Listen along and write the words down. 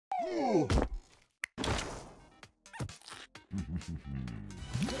go!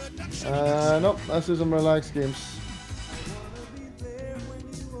 Nope, let's do some relaxed games.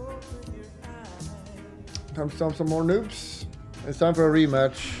 Time to stomp some more noobs. It's time for a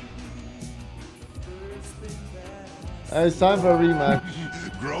rematch. It's time for a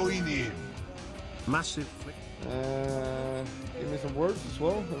rematch. Growing in. Massive. Give me some words as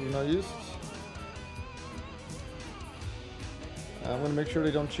well that we've not used. I'm gonna make sure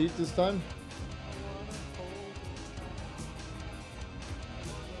they don't cheat this time.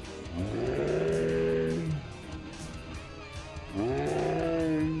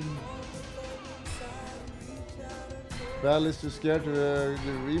 Val is too scared to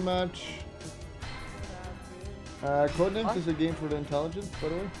do rematch. Codenames is a game for the intelligent, by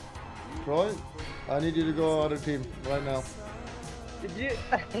the way. Troy, I need you to go other team right now. Did you?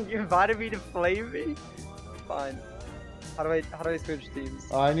 You invited me to play me? Fine. How do I switch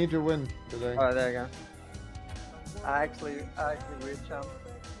teams? I need to win today. Oh, there you go. I actually weird champ.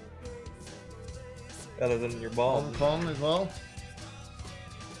 Better than your ball. On Con as well.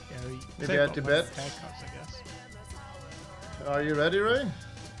 Yeah, Maybe I had to bet. Haircuts, I guess. Are you ready, Ray?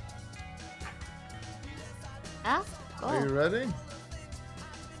 Yeah? Go. Are you ready?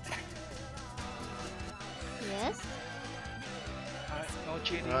 Yes? No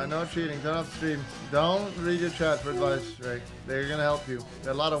cheating. No cheating. Turn off stream. Don't read your chat for advice, Ray. They're gonna help you.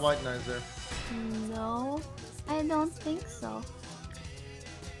 There are a lot of white knights there. No, I don't think so.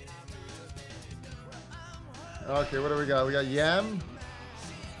 Okay, what do we got? We got Yam,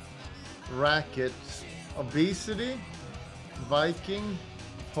 Racket, Obesity, Viking,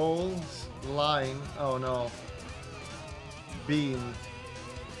 Poles, Line. Oh no. Bean.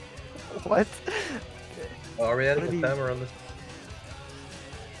 What? Oh, are we adding the timer on this?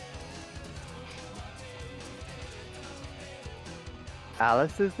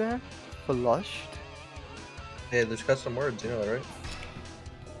 Alice is there? Flushed? Hey, there's custom words, you know that, right?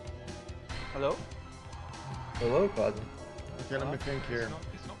 Hello? Hello, Cosmo. Okay, let me think here.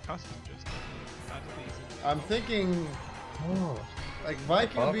 It's not custom, just that's easy. I'm thinking, like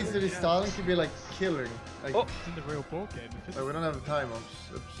Viking Obesity Stalin could be like killing. Like, It's in the real board game. like, we don't have time.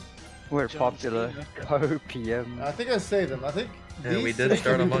 Oops. We're popular. Go PM. I think I say them. I think Yeah, these we did three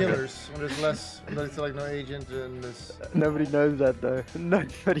start can be Among Us. killers when there's less. When there's like no agent and this. Nobody knows that though.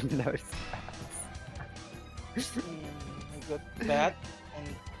 Nobody knows We got that.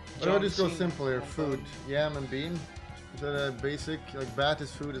 What do I just go simple here? Food, yam and bean. Is that a basic? Like bat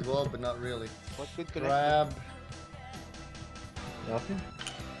is food as well, but not really. What could connect? Crab. Nothing?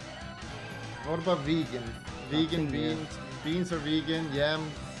 What about vegan? Vegan Nothing, beans. Beans are vegan. Yam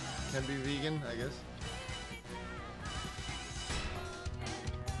can be vegan, I guess.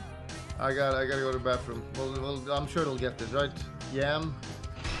 I gotta go to the bathroom. Well, I'm sure it'll get this right. Yam.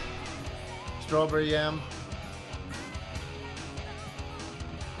 Strawberry yam.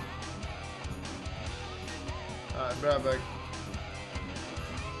 Alright, grab back.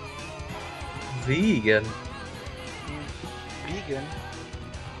 Vegan. Vegan.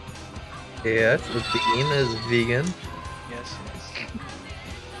 Yes, the bean is vegan. Yes.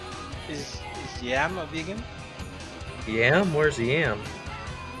 Is yam a vegan? Yam? Where's yam?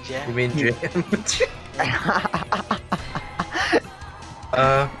 Jam. You mean jam?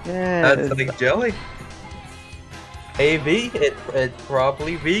 Yeah. That's like jelly. AV, it's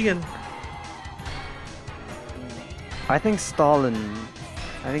probably vegan. I think Stalin.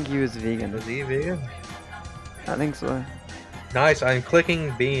 I think he was vegan. Is he vegan? I think so. Nice, I'm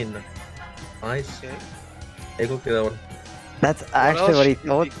clicking bean. Nice. Okay. Hey, look at that one. That's actually what he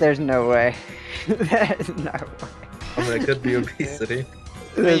else? thought. There's no way. There's no way. I mean, it could be obesity.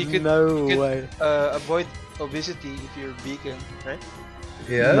 There's you could, no you could, way. avoid obesity if you're vegan, right?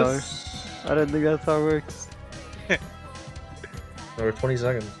 Yes? I don't think that's how it works. Over 20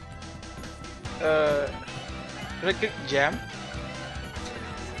 seconds. Should I click jam?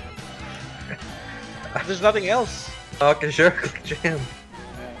 There's nothing else. Okay, sure, click jam.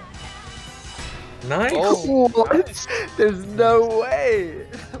 Nice! Oh, What? nice. There's no way.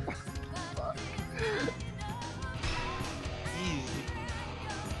 Easy.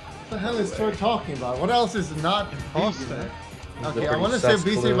 What the hell is Troy talking about? What else is not vegan? Okay, I Pretty want to say sus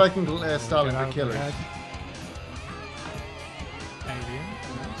BC clue. Viking Stalin are killers. Alien.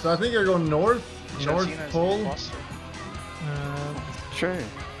 So I think you're going north, John North Cena is Pole. imposter. True.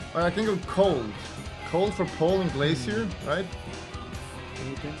 Or I think of cold. Cold for pole and glacier, right?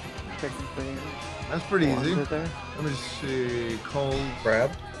 Agent, technically. That's pretty One easy. is there? Let me see. Cold,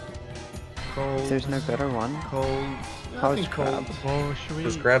 Crab? cold, There's no better one. cold. Yeah, I How's think crab? cold. Well, should we?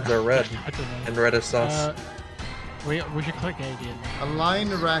 Because crabs are red, I don't know. and red is sauce. We should click alien. A line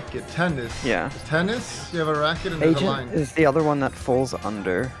racket. Tennis. Yeah. Tennis, you have a racket and there's a Agent line. is the other one that falls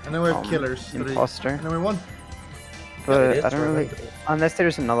under. And then we have killers. 3. Imposter. And then we won. But it I is don't really. Unless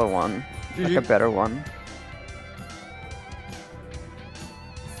there's another one. Like GG. a better one.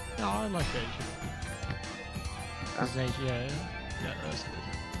 No, I like Asian. Cause Asian, yeah, that's good.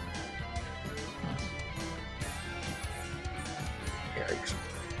 Nice. Yikes.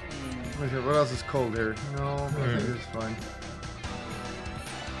 Okay, what else is cold here? No, I think this is fine.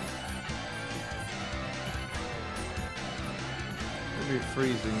 It'll be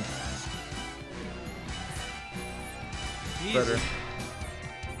freezing. Easy. Better.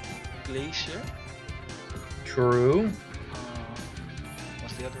 Glacier. True.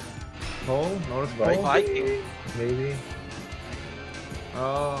 What's the other one? Pole? North Viking. Pole? Viking. Maybe.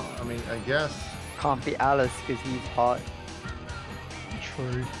 Oh, I mean, I guess. Can't be Alice because he's hot.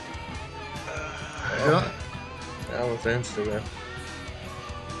 True. Yeah. That was Instagram.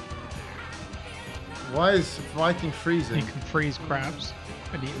 Why is Viking You freezing? can freeze crabs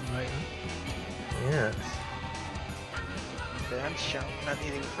and eat them later. Yes. Damn, shout. Not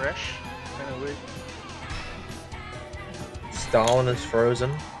eating fresh. Kinda weird. Stalin is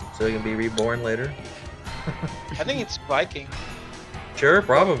frozen, so he can be reborn later. I think it's Viking. Sure,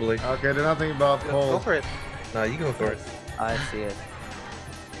 probably. Okay, they're not thinking about Go pole. for it. No, you go for it. I see it.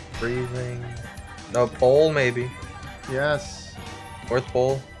 Freezing. No, pole maybe. Yes. North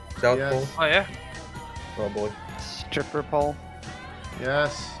pole. South Yes. pole. Oh yeah. Oh boy. Stripper pole.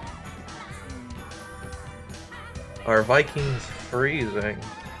 Yes. Are Vikings freezing?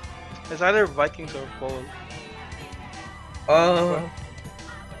 It's either Vikings or Poland.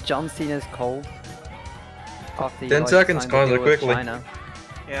 John Cena's cold. After 10 seconds, signed a Connor, deal with quickly. China.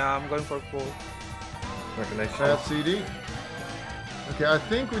 Yeah, I'm going for Poland. Okay, nice Bad shot. CD. Okay, I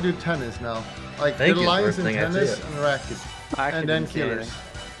think we do tennis now. Like Thank the you, lines first in thing I tennis see it. and racket. I actually And then didn't see killers.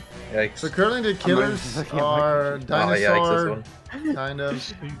 Yikes. So currently the killers looking at my are computer. Oh, yikes, dinosaur, this one. kind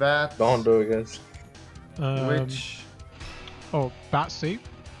of, bat, Don't do it, guys. witch. Oh, bat soup.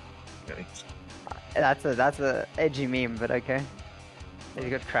 Yikes. That's a edgy meme, but okay. You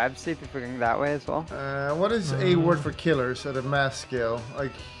got crab soup if we're going that way as well. What is a word for killers at a mass scale?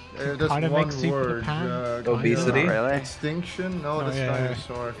 Like, that's Kinda one make soup in a word. pan. Obesity? Not really. Extinction? No, Oh, that's yeah.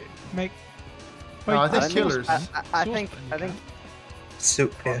 dinosaur. Make. No, I think don't killers. I think.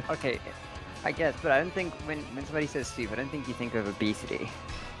 Soup, yeah. Okay, I guess, but I don't think when somebody says soup, I don't think you think of obesity.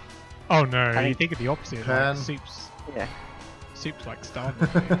 Oh no, I you think- think of the opposite. Pan. Like soup's Yeah. like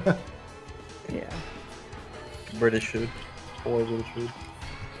starving. Yeah. British food. Or British food.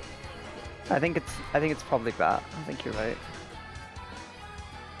 I think it's probably that. I think you're right.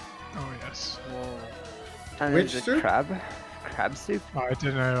 Oh yes. Whoa. And Which there's soup? crab soup. Oh, I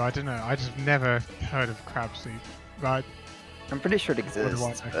don't know. I just never heard of crab soup. Right? I'm pretty sure it What do I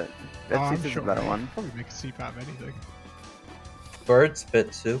exists, know? but Oh, that I'm soup is sure a better they one. Probably make a soup out of anything. Bird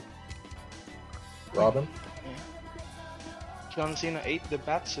spit soup. Robin. John Cena ate the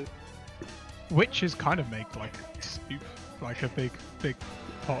bat soup. Witches kind of make like soup, like a big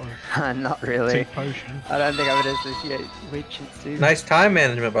pot of Not really. soup potion. I don't think I would associate witch and soup. Nice time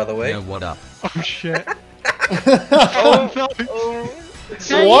management, by the way. what up? Oh shit! Oh, no, oh.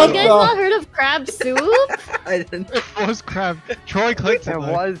 Have What you guys the- not heard of crab soup? I didn't. it was crab. Troy clicked it. There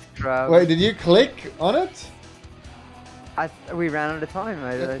though. was crab. Wait, did you click on it? We ran out of time. No,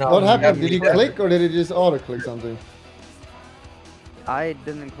 What you happened? haven't Did you clicked. click or did it just auto-click something? I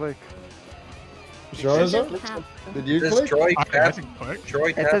didn't click. Sure is it? Crab. Did you This click? Troy I tap. didn't click. Troy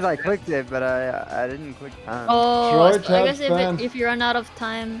It says tap. I clicked it, but I didn't click. Oh, Troy I guess tapped fan. if you run out of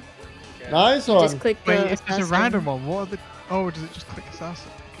time, Nice one. just click the Wait, it's a assassin. random one. What are the? Oh, does it just click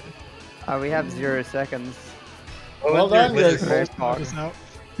assassin? Okay. We have 0 seconds. Well done, Was it guys. Very cold? smart. This out.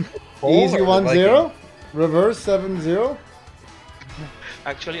 Easy Or 1-0. Reverse 7-0.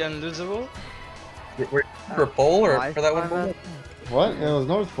 Actually unlosable. Viking? We're for pole or Live for that one? timer? What? Yeah, it was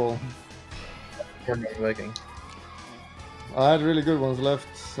North Pole. Or no Viking? I had really good ones left,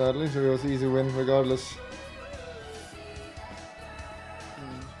 sadly, so it was easy win regardless.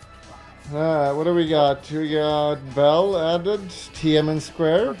 What do we got? We got Bell added, Tiananmen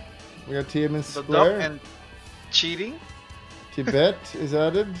Square. We got Tiananmen The duck Square. and cheating. Tibet is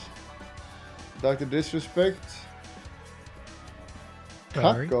added. Dr. Disrespect.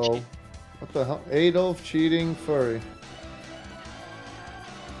 Furry. Cucko. What the hell? Adolf cheating furry.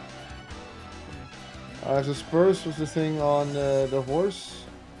 So Spurs was the thing on the horse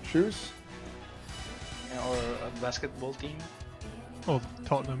shoes. Yeah, or a basketball team. Or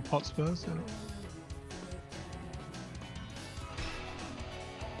Tottenham Hotspurs. Yeah.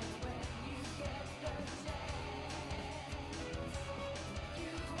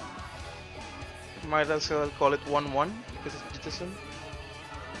 Might as well call it 1-1 because it's Citizen.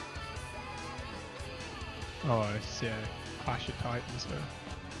 Oh, it's yeah, Clash of Titans there.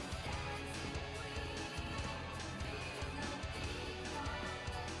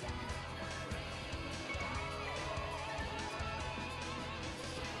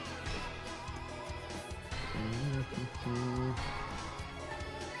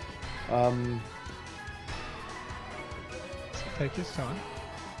 Take his time.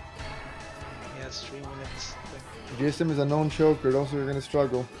 Yes, 3 minutes. Jason is a known choker, those who are gonna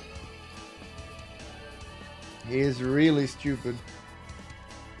struggle. He is really stupid.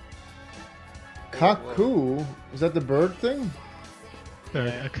 Kaku? Is that the bird thing?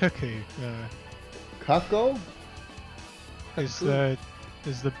 A cuckoo. Kako? Is the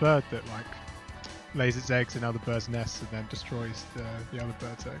bird that like lays its eggs in other birds' nests and then destroys the other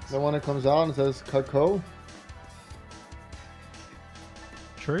bird's eggs. The one that comes out and says Kako?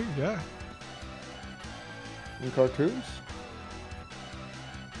 True, yeah. In cartoons?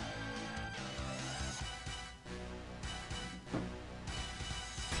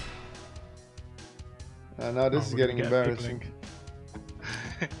 Now this is we're getting gonna get a big embarrassing.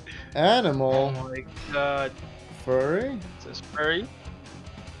 link. Animal. Oh my god. Furry. It says furry.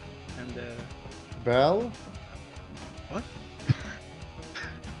 And Bell. what?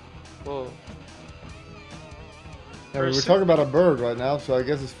 Whoa. Yeah, we're Person. talking about a bird right now, so I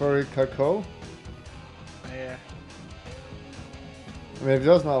guess it's furry Kako. Yeah. I mean, if it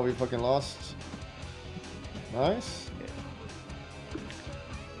does not, we fucking lost. Nice.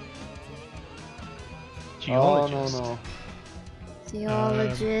 Geologist. Oh, no.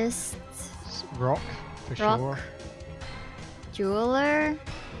 Geologist. Rock, for Rock. sure. Jeweler.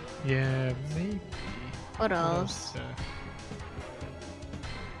 Yeah, maybe. What else?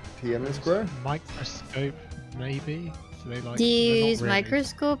 TM square? Microscope, maybe. So they like. Do you they're not use really-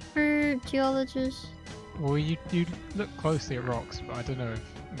 microscope for geologist? Well, you look closely at rocks, but I don't know if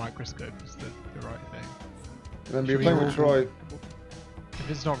microscope is the right thing. Remember, you're Should we playing all- with Troy. If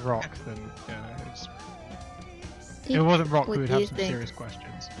it's not rock, then yeah, it's. If it wasn't rock, What we would do you have some think? serious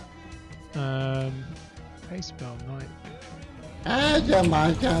questions. Hey, spell night.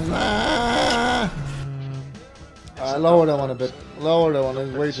 Lower that one a bit. Lower that one,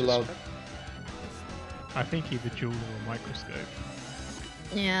 it's way too loud. I think either jewel or microscope.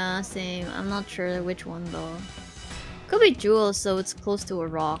 Yeah, same. I'm not sure which one though. Could be jewel, so it's close to a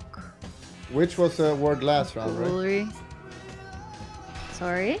rock. Which was the word last round, right? Jewelry.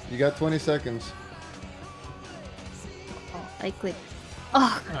 Sorry? You got 20 seconds. Oh, I clicked.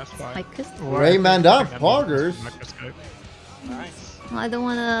 Oh, That's fine. microscope. Well, Rayman I up, think that means poggers. Microscope. Nice. I don't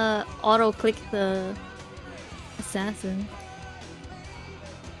want to auto click the assassin.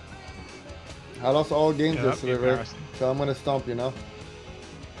 I lost all games Yeah, that'd be yesterday, right? embarrassing. So I'm gonna stomp you now.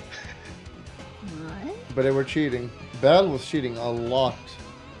 What? But they were cheating. Belle was cheating a lot.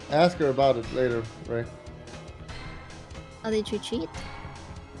 Ask her about it later, Ray. How did you cheat?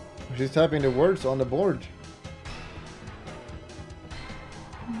 She's typing the words on the board.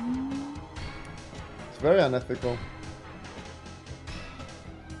 It's very unethical.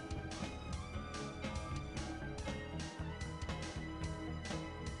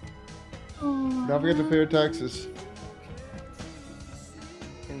 Don't forget to pay your taxes.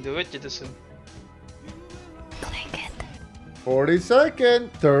 You can do it, Citizen. Click it. 40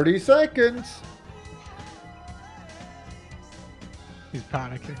 seconds, 30 seconds. He's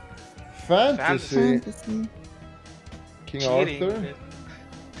panicking. Fantasy. Fantasy. King Cheating. Arthur.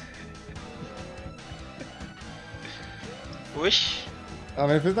 Wish. I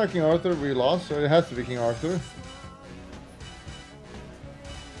mean, if it's not King Arthur, we lost, so it has to be King Arthur.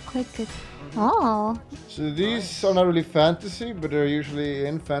 Click it. Oh. So these are not really fantasy, but they're usually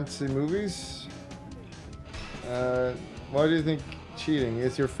in fantasy movies. Why do you think cheating?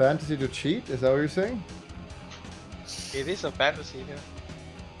 Is your fantasy to cheat? Is that what you're saying? It is a fantasy, yeah.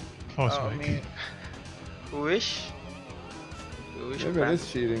 Cosmic. I mean, wish. Wish Maybe it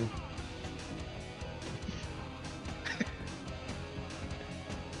is cheating.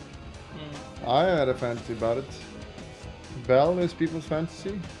 I had a fantasy about it. Belle is people's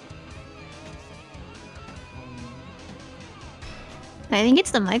fantasy. I think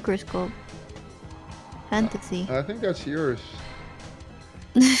it's the microscope. Fantasy. I think that's yours.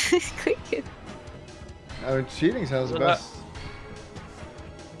 Click it. I mean, cheating sounds the Well, that- best.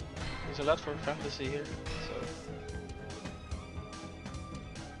 There's a lot for fantasy here, so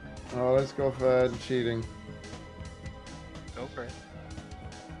Oh, let's go for cheating. go for it.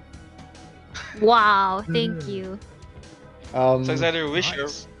 Wow, thank you. So it's either wish or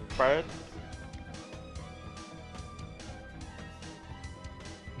nice. pirate.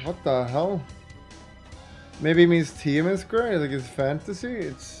 What the hell? Maybe it means TM square, like it's fantasy,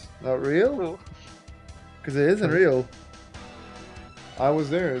 it's not real? Because it isn't real. I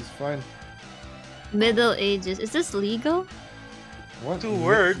was there, it's fine. Middle Ages. Is this legal? What? Two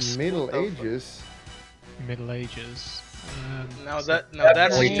words. Middle Ages? Middle Ages. Now so-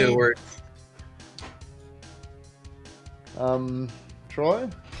 that's Only 2 words. Troy?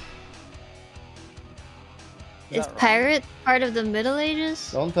 Is pirate part of the Middle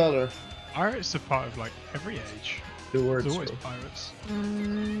Ages? Don't tell her. Pirates are part of like every age. 2 words. There's always bro. pirates.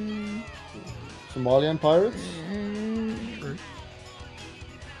 Somalian pirates? True.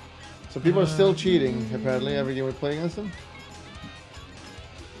 So people are still cheating, apparently, every game we play against them?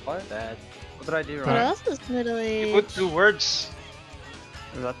 What? What did I do What wrong? else is Middle you put Age? 2 words.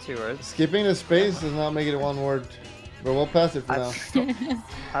 Is that 2 words? Skipping the space does not make it 1 word. But we'll pass it for now.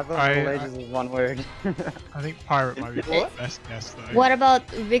 I thought I- Middle Ages was 1 word. I think pirate might be the What? best guess though. What about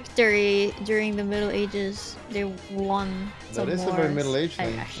victory during the Middle Ages? They won some That is a very wars. Middle Age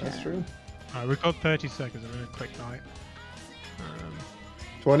thing, Actually, that's true. Alright, we've got 30 seconds. I'm gonna click night.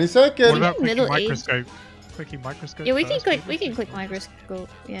 20 What seconds! about clicking Middle Age. microscope? Clicking microscope. Yeah, we can first, click. maybe? We can click microscope.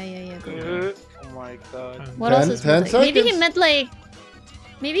 Yeah. Go. Oh my god. What 10 else is 10 Middle Age? Maybe he seconds. meant like.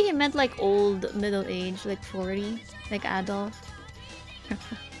 Maybe he meant like old Middle Age, like 40, like Adolf.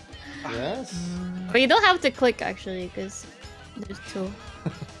 Yes. But you don't have to click actually, because there's 2.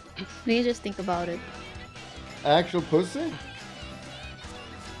 We can just think about it. Actual pussy?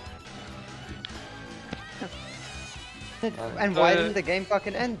 And why didn't the game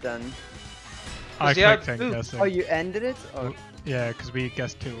fucking end then? I Yeah, clicked two. guessing. Oh, you ended it? Oh, Yeah, because we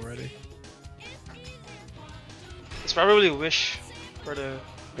guessed 2 already. It's probably wish for the.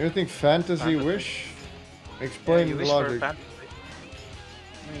 You think fantasy Fantasy. wish? Yeah, Explain you the wish for a logic. fantasy.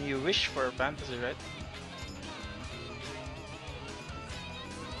 I mean, you wish for a fantasy, right?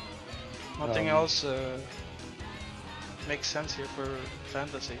 Nothing else makes sense here for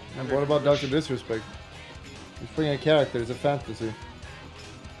fantasy. And other what than about Dr. wish. Disrespect? He's playing a character, it's a fantasy.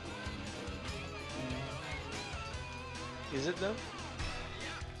 Is it though?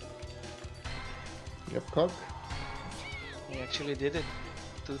 Yep, cock. He actually did it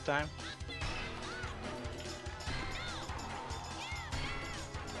 2 times.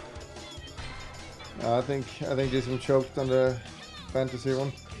 I think this one choked on the fantasy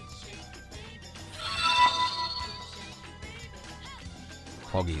one.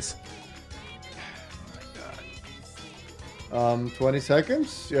 Hoggies. 20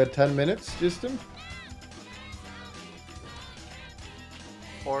 seconds. You had 10 minutes, Justin.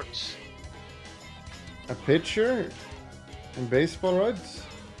 Sports. A pitcher in baseball, right?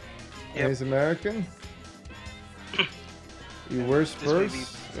 Yep. And he's American. You wear This may be-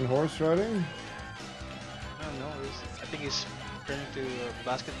 spurs in horse riding. I don't know. I think he's turning to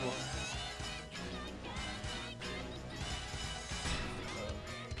basketball.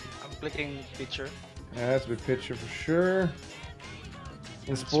 I'm clicking pitcher. Yeah, that's a big pitcher for sure. In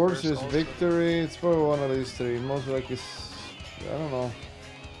And sports, Spurs there's also. victory. It's probably one of these 3. Most likely, I don't know.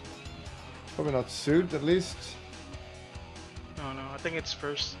 Probably not suit, at least. No, I think it's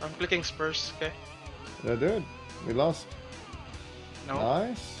Spurs. I'm clicking Spurs. Okay. They did. We lost. No.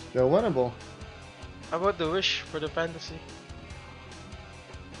 Nice. They're winnable. How about the wish for the fantasy?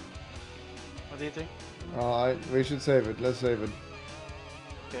 What do you think? We should save it. Let's save it.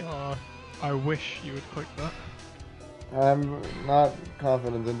 Okay. I wish you would click that. I'm not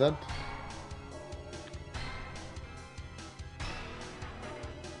confident in that.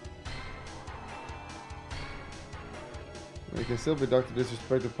 We can still be Dr.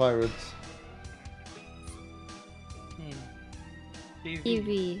 Disrespect the Pirates.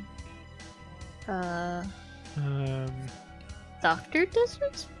 TV. Um, Doctor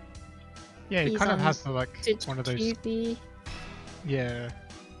Disrespect? yeah, it He's kind of on has the, like Twitch one of those. TV. Yeah,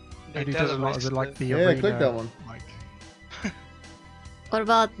 They and he does a lot of the, televised like the Yeah, arena. click that one. Like, What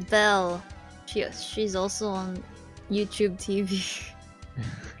about Belle? She's also on YouTube TV.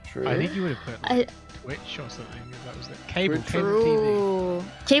 True. I think you would have put I like, Twitch or something. If that was it. Cable Twitch. TV. True.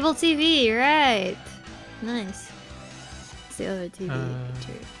 Cable TV, right? Nice. It's the other TV.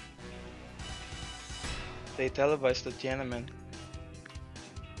 True. They televised the Tiananmen.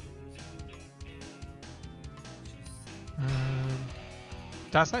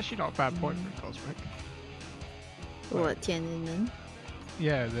 That's actually not a bad point for Cosmic. What Tiananmen?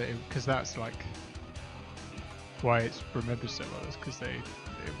 Yeah, because that's like why it's remembered so well is because it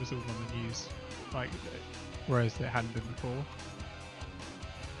was all on the news, like whereas it hadn't been before.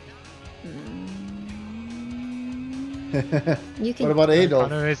 You can. What about Adolf? I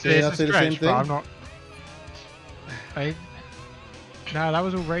know it's, Did they it's not a say the same stretch, but I'm thing? not. No, that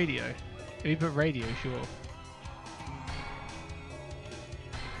was all radio. If you put radio, sure.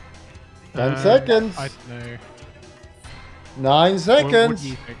 10 seconds. I don't know. 9 What seconds. do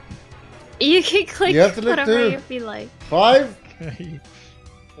you think? You can click You have to look whatever too. you feel like. 5. Okay.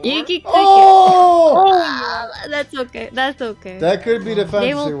 You can click Oh! it. Ah, that's okay. That's okay. That could be the They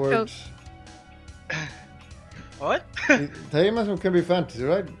fantasy will words. What? Tamas can be fantasy,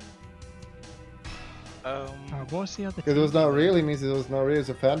 right? What's the other? Because it was TV not alert? real, it means it was not real, it's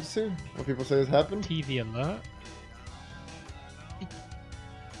a fantasy. What people say has happened. TV alert.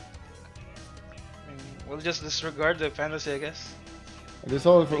 We'll just disregard the fantasy, I guess. And this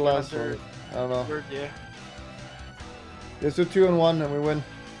all for the Take last another one. I don't know. Word, yeah. Let's do 2 and 1 and we win.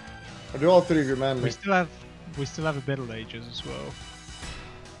 Or do all 3 if you're manly. We still have a Middle Ages as well.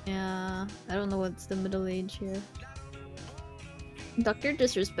 Yeah, I don't know what's the middle age here. Dr.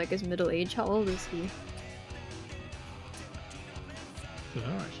 Disrespect is middle age. How old is he? Don't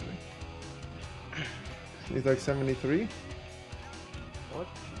know actually. He's like 73.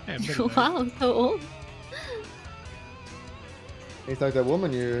 Yeah, middle age. Wow, so old. He's like that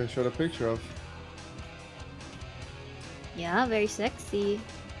woman you showed a picture of. Yeah, very sexy.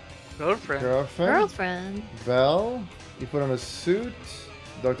 Girlfriend. Girlfriend. Girlfriend. Val. You put on a suit.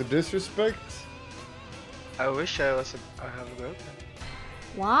 Dr. Disrespect. I wish I have a girlfriend.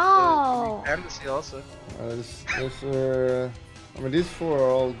 Wow. Fantasy also. I mean, these 4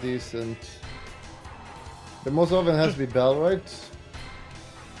 are all decent. The most often has to be Bell, right?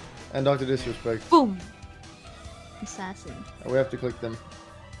 And Dr. Disrespect. Boom. Assassin. And we have to click them.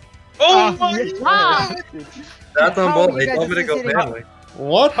 Oh my Wow. That's on How both. are you They guys told me to go associating- manly.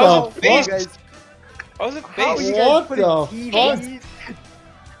 What How's the it based? fuck? Guys, How's it how are based? you guys What putting the TVs?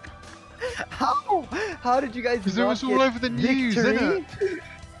 How? How did you guys Because it not was all get over the news, isn't victory? it?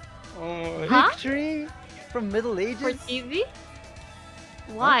 Oh, Huh? Victory from Middle For Ages? TV?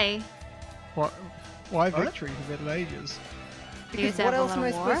 Why? What? Why What? victory for Middle Ages? Because they what have a else am lot I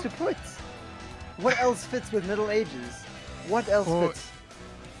of war? supposed to put? What else fits with Middle Ages? What else Well, fits?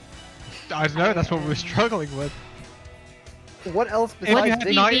 I don't know. That's what we were struggling with. What else If you besides had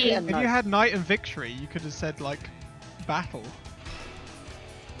victory night, and if you knight? had night and victory, you could have said like battle.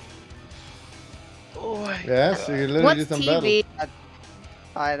 oh my Yeah, so you literally What's just done battle.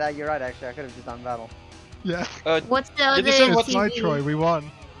 TV? You're right, actually. I could have just done battle. Yeah. What's the other Did you say It's what's TV? night, Troy. We won.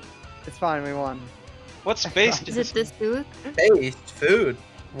 It's fine, we won. What's based? Is it this dude? Taste food.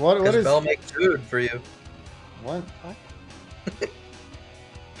 What Because is... Bell makes food for you. What?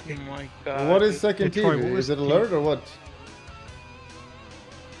 Oh my god. What is second Hey, Troy, TV? what was Is it TV? alert or what?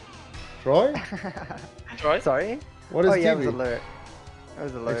 Troy? Troy? Sorry? What is oh yeah, it was TV? alert. It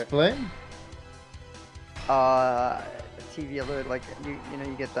was alert. Explain? TV alert, like you know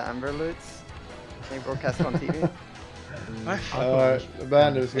you get the Amber alerts. They broadcast on TV. The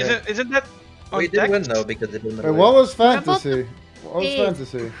band is here. Isn't that on We did win text? though because it didn't. Wait, what was What about fantasy? What was Hey.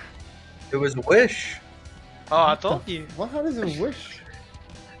 fantasy? It was Wish. Oh, I told you. What? How does it wish?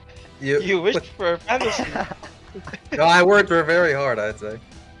 You wished for a fantasy. No, my words were very hard, I'd say.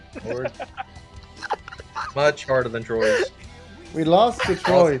 Words. Much harder than Troy's. We lost to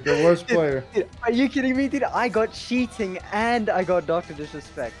Troy, the worst player. Dude, are you kidding me, dude? I got cheating and I got Dr.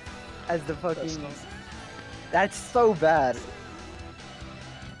 Disrespect as the fucking. That's so bad.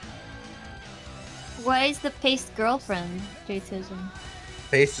 Why is the paste girlfriend, Jaytism?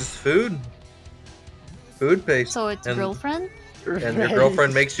 Paste is food. Food paste. So it's And- girlfriend? And your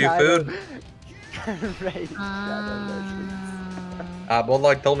girlfriend makes you food. Right.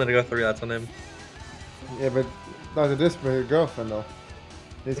 Bulldog told me to go 3, that's on him. Yeah, but Dr. Disrespect, your girlfriend though.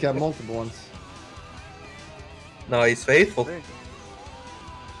 He's got multiple ones. No, he's faithful.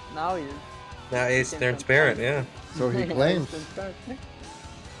 Now he is. Now he's transparent, yeah. So he claims.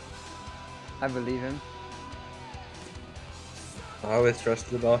 I believe him. I always trust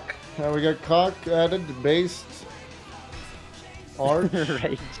the Doc. Now we got cock added, based, arch,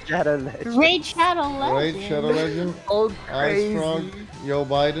 Rage Shadow Legend. Raid Shadow Legend. Raid Shadow Legend, Oh, Ice crazy. Frog, Joe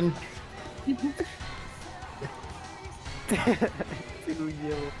Biden.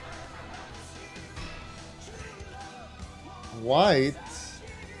 White.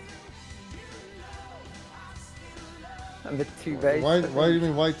 I'm a two base. Why do you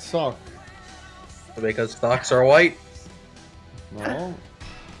mean white sock? Because stocks are white. No.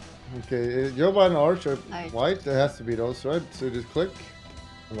 Okay, Joe Biden arch are Arch. white. There has to be those, right? So just click.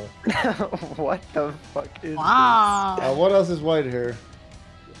 What the fuck is Wow. What else is white here?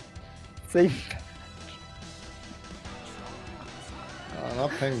 this? Same. Not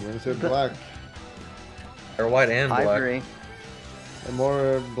penguins. They're black. They're white and black. Ivory. They're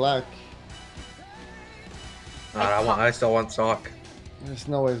more black. I still want sock. There's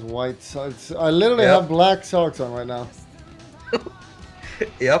no way it's white socks. I literally Yep. have black socks on right now.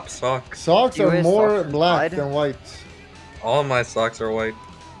 Yep, socks. Socks You are wear more socks black inside? than white. All my socks are white.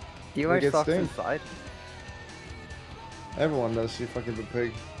 Do you They wear get socks stained. inside? Everyone does, you fucking the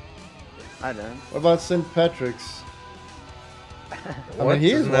pig. I don't. What about St. Patrick's? I What? mean,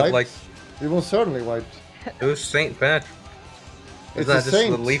 he is Isn't that white. like He was certainly white. who's Saint Patrick? Is It's that a just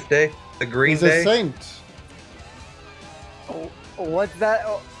saint. the leaf day? The green He's day? a saint. Oh, what's that?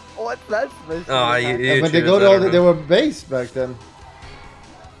 Oh, what's that supposed to Oh, be? you, man? you But they choose, go to I all don't the, know. they were based back then.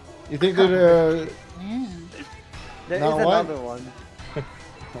 You think that Yeah. There is Now what? another one.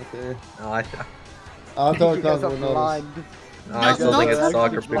 okay. No, I'll talk You guys about are another. blind. no, I still think it's Don't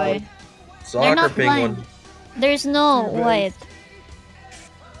soccer touch boy. penguin. They're Soccer not penguin. blind. There's no white.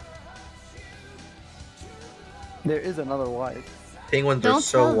 There is another white. Penguins are Don't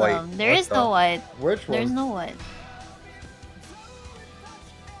so tell white. them. There What is the- no white. Which one? There's no white.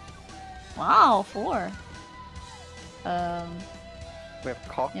 Wow, 4. We have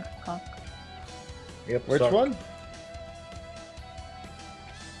cock. Yep, cock. Yep, Which sock. one?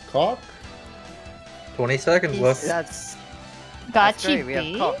 Cock? 20 seconds left. That's Gotchi great. We have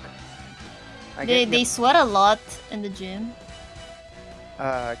B. cock. I They guess we sweat a lot in the gym.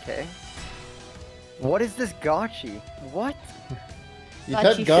 have- okay. What is this gachi? What? You Gotchi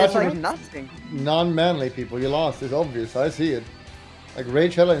can't shit gotcha It's like with nothing. non-manly people. You lost. It's obvious. I see it. Like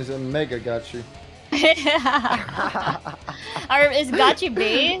Raeyei is a mega gotchi. Is Gotchi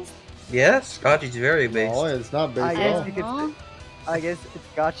based? Yes, Scotchy's very based. No, it's not based I at guess all. we could. Aw. I guess it's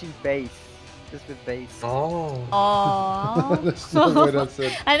gachi base. Just with base. Oh. Aww. That's not what I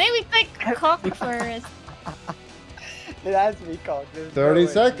said. I think we click cock first. It has to be cock. There's no 30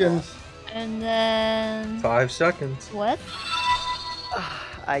 way. seconds. And then... 5 seconds. What?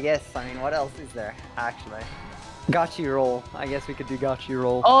 I guess. I mean, what else is there actually? Gachi roll. I guess we could do gachi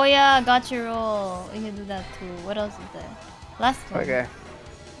roll. Oh yeah, Gotcha roll. We can do that too. What else is there? Last one. Okay.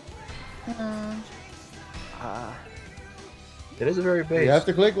 It is very based. You have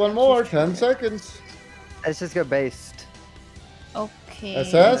to click one more. 10 seconds. Let's just go based. Okay.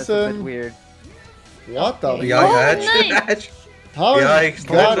 Assess- That's a bit Assassin. weird. What the Okay. Yeah, Oh, hatch. nice. Hatch. How is Yikes,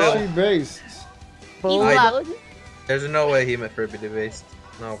 gotchi based? Bulldog. There's no way he meant for it to be based.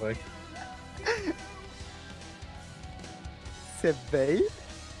 No way. Sebay?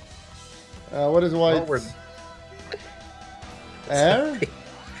 What is white? Oh, we're- Air?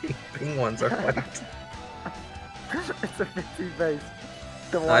 Penguins are white. It's a bit too base.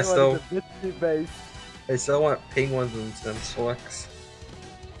 The I white one still- is a bit too base. They still want penguins and slugs.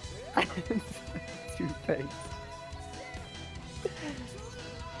 Too base.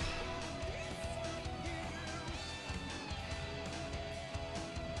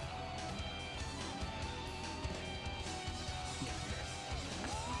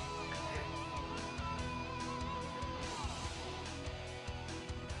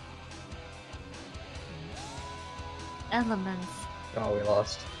 Elements. Oh, we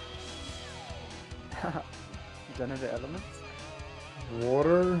lost. Don't know the elements?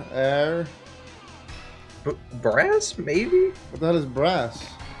 Water? Air? Brass, maybe? What the hell is brass?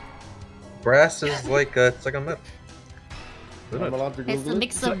 Brass is like it's like a metal. Isn't I'm it? allowed to It's a Google it?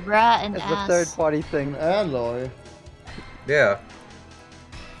 mix of bra and It's ass. a third party thing. An alloy. Yeah.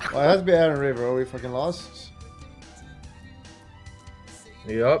 Well, it has to be air and river, or we fucking lost.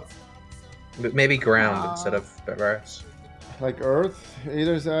 Yup. But maybe ground Aw. instead of brass. Like earth?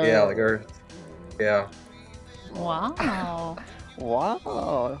 Either is air. Yeah, like earth. Yeah. Wow.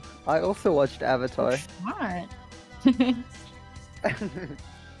 Wow. I also watched Avatar. Smart.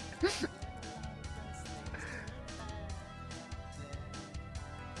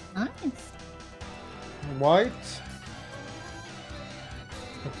 Nice.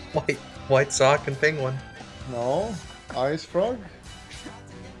 White? White sock and penguin. No. Ice frog?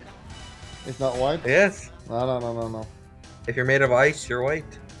 It's not white? Yes. No. If you're made of ice, you're white.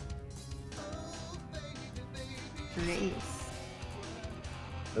 Grace.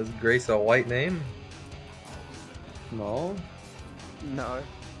 Is Grace a white name? No. No.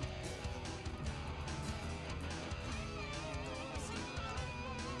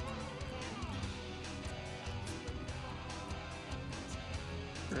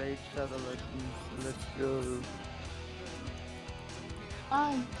 Raid Shadow Legends, let's go.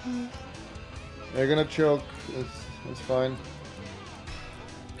 Oh, You're gonna choke. It's fine.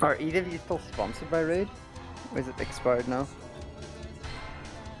 Are either of you still sponsored by Raid? Or is it expired now?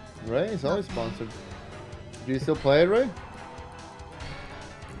 Ray is always sponsored. Do you still play it, Ray?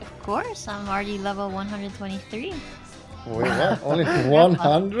 of course, I'm already level 123. Wait, what? Only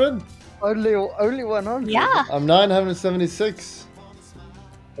 100? Only 100? Yeah. I'm 976.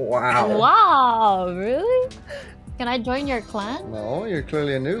 Wow. Wow, really? Can I join your clan? No, you're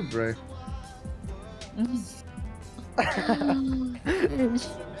clearly a noob, Ray.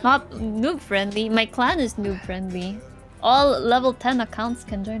 Not noob friendly. My clan is noob friendly. All level 10 accounts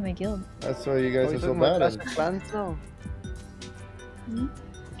can join my guild. That's why you guys Are are we so talking about bad at Clash it. of Clans now?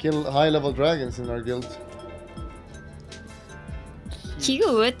 Kill high-level dragons in our guild.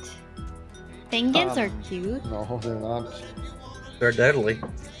 Cute. Penguins are cute. No, they're not. They're deadly.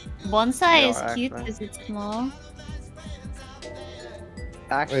 Bonsai They is are, cute actually. because it's small.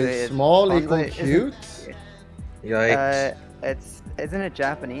 Actually, Wait, small bonsai equal isn't- cute? Yikes. Isn't it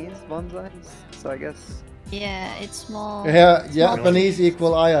Japanese bonsais? So I guess. Yeah, it's small. Yeah, Small. Japanese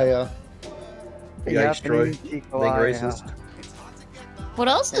equal ayaya. Yikes, Troy. Japanese equal Being eye, racist. What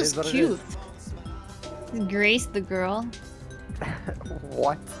else It is is what it cute? Grace the girl.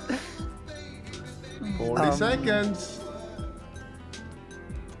 What? 40 seconds.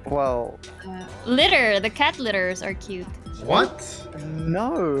 Well, Litter. The cat litters are cute. What?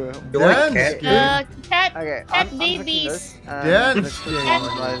 no. You like Dance cat? game. Cat. Okay, Cat I'm babies. Dance Let's do game.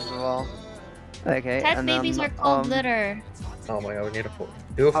 bonsais as well. Okay. Cat and, babies are called litter. Oh my god, we need a 4.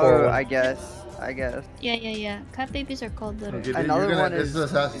 Do a Oh, 4 I guess. Yeah. Cat babies are called litter. Okay, Another you're gonna, one this is-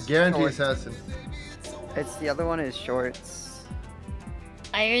 is assassin. is Guarantee short. assassin. It's the other one is shorts.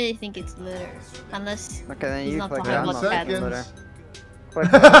 I really think it's litter. Unless Okay, then He's you not click talking that. about I'm cat not seconds. Click.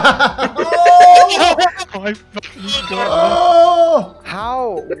 I fucking got Oh!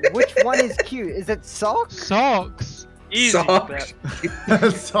 How? Which one is cute? Is it socks? socks. Easy. Socks.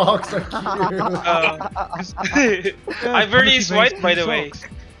 Socks are cute. Ivory is white, by the way.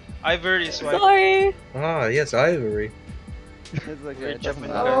 Ivory is white. sorry. Ah, yes, ivory. It's okay, Very it doesn't Japanese.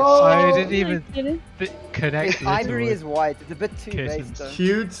 matter. I didn't even connect. If Ivory is white, it's a bit too Kittens. base though.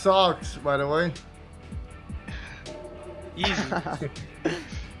 Cute socks, by the way. Easy.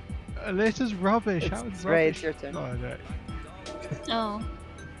 This is rubbish. How is It's Ray, rubbish? it's your turn. Oh, no. Oh.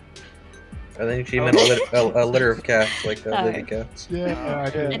 I think she meant a litter of cats, like baby cats. Yeah, I I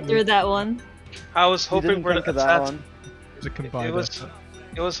did. threw that one. I was You hoping didn't for think the of that stats. one. It was a combined effort.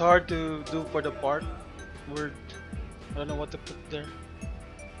 It was hard to do for the part word. I don't know what to put there.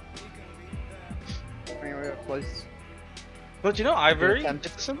 I mean, we're close. But you know, Ivory, attempt.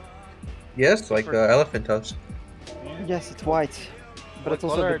 it's some. Yes, like elephant tusk. Yes, it's white, but What it's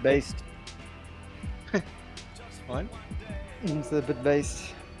also color a are bit they? based. What? It's a bit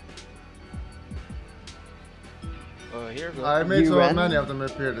based. Oh, here we go. I made so UN? many of them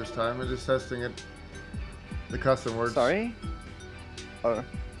appear this time. We're just testing it. The custom words. Sorry? Oh.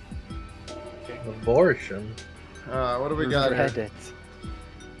 Abortion. What do we got here? Reddit.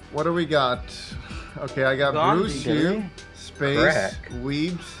 What do we got? Okay, I got Gandhi. Bruce Hugh, Space, Crack.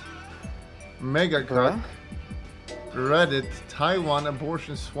 Weebs, Mega Cuck, Reddit, Taiwan,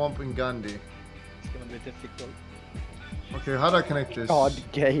 Abortion, Swamp, and Gandhi. It's gonna be difficult. Okay, how do I connect this? God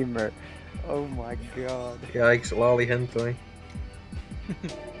gamer. Oh my god. Yikes, lolly hentai.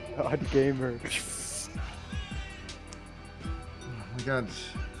 God gamer. Oh my god.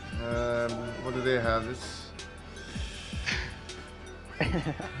 What do they have? This.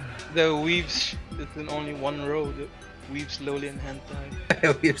 The weaves is in only one row. The weave slowly and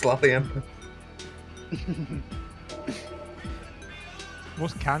hentai. Weeps lolly hentai.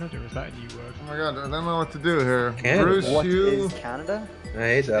 What's Canada? Is that a new word? Oh my god, I don't know what to do here. Canada. Bruce What Hugh. is Canada? I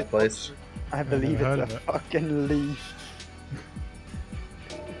hate that place. I believe heard it's a of it. fucking leaf.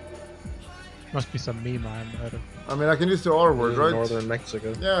 Must be some meme I haven't heard of. I mean, I can use the R word, right? Northern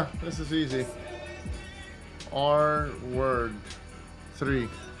Mexico. Yeah, this is easy. R word. 3.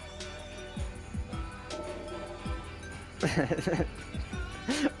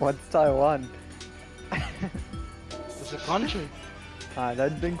 What's Taiwan? It's a country. I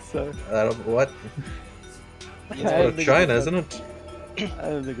don't think so. What? I It's don't part of think China, it's isn't it? I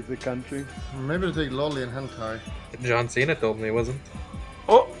don't think it's a country. Maybe to take lolly and hentai. John Cena told me it wasn't.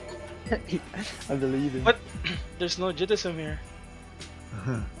 Oh, I believe it. What? There's no Judaism here.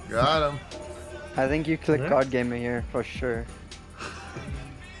 Got him. I think you click Yeah. God gamer here for sure.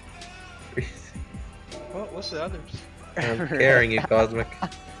 What's the others? I'm carrying you, Cosmic.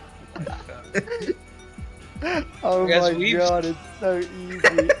 Oh Guess my we've- god, it's so easy.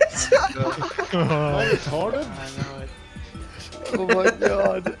 Retarded? I know it. Oh my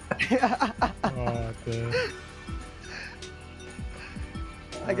god. Oh, dear.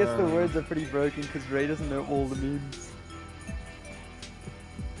 I guess the words are pretty broken because Ray doesn't know all the memes.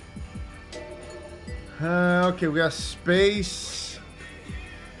 Okay, we got space.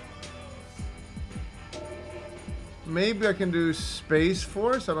 Maybe I can do Space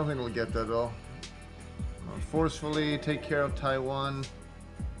Force. I don't think we'll get that though. Forcefully take care of Taiwan.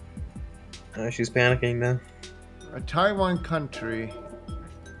 She's panicking now. A Taiwan country.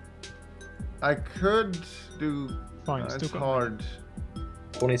 I could do. Fine, It's still got hard.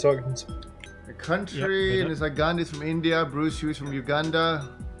 20 seconds. A country, Yep, and it's like Gandhi's from India, Bruce Hughes from Uganda.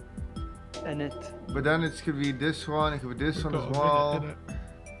 And it. But then it could be this one, it could be this We've one got as a well. minute,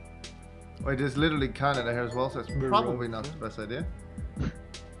 Wait, there's literally Canada here as well, so it's probably not the best idea.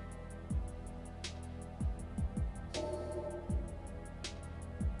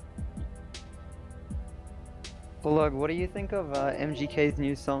 Bulldog, what do you think of MGK's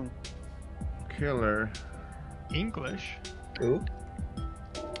new song? Killer. English? Who?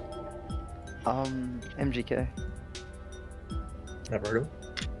 MGK. Never heard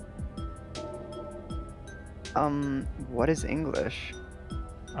of him. What is English?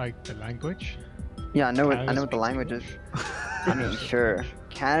 Like the language? Yeah, I know what Canada the speaks language is. English. I mean, sure.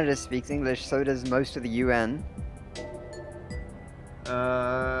 Canada speaks English, so does most of the UN.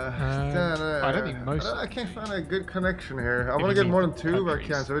 I don't think most. I can't find a good connection here. I If want to you get more than mean two, but I countries,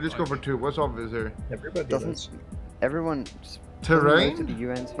 can't. So we just go for like- two. What's obvious here? Everybody Doesn't does. everyone? Terrain? Most of the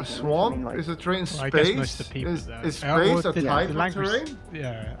UN speak A English. swamp? I mean, like, Is a terrain Well, I space? guess most of the people is there. is Well, space a the type of language- terrain?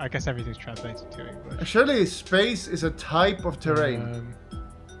 Yeah, I guess everything's translated to English. Surely space is a type of terrain.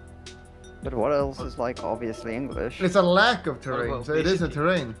 but what else is like obviously English? It's a lack of terrain, about so it is a basically?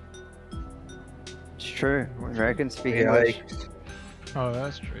 terrain. It's true. Americans speak English. Yikes. Oh,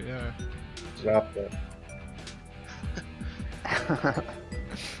 that's true. Yeah. Stop that.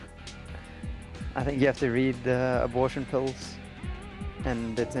 I think you have to read abortion pills,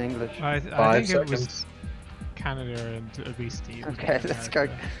 and it's in English. I 5 think it was seconds. Canada and obesity. was Okay, North let's go.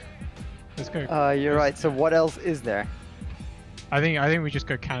 America. Let's go. You're right. So what else is there? I think we just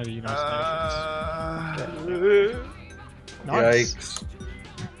go Canada, United States. Nice. Yikes.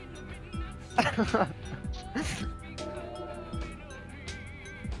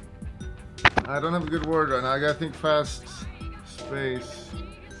 I don't have a good word right now. I gotta think fast. Space.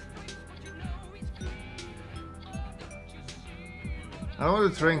 I don't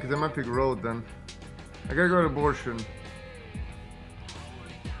want to train because I might pick road then. I gotta go to abortion.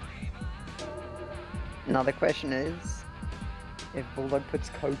 Now the question is, if Bulldog puts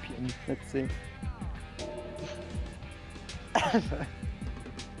copium, let's see.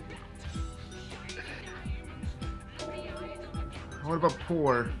 What about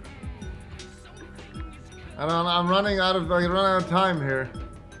poor? I don't know, I'm running out of time here.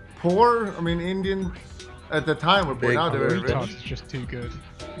 Poor? I mean Indian at the time were poor, Big now they're very Retards rich. is just too good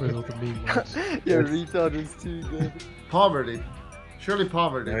with all the meme ones. Your retard was too good. Poverty. Surely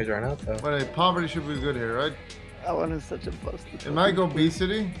poverty. Now he's run out though. But poverty should be good here, right? That one is such a busted. It might go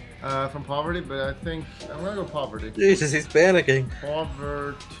obesity from poverty, but I think I'm gonna go poverty. Jesus, he's panicking.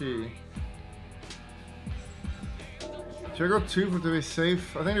 Poverty. Should I go 2 for to be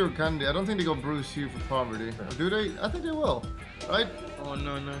safe? I think they go Candy. I don't think they go Bruce Hugh for poverty. Or do they? I think they will. Right? Oh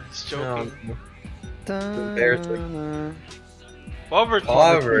no, he's No. joking. Embarrassing. Poverty.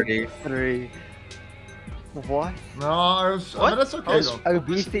 Poverty. 3. What? No, I mean, that's okay How's- though.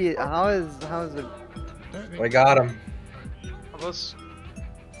 Obesity? How is it? Don't think- We got him. I was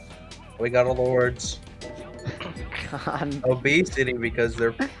We got all the words. God. Obesity because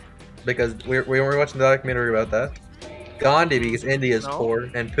we were watching the documentary about that. Gandhi because India is No. poor,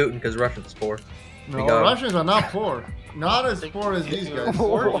 and Putin because Russia's poor. No, got 'em. Russians are not poor. Not as poor as these guys.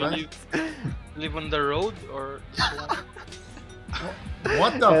 Poor, man. you live on the road or swamp?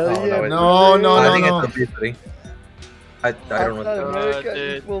 What the Hell fuck? yeah, No, no, I no, think no. it's obesity. I don't know. Outside What America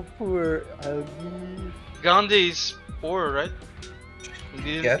dude. equal poor. Gandhi is poor, right?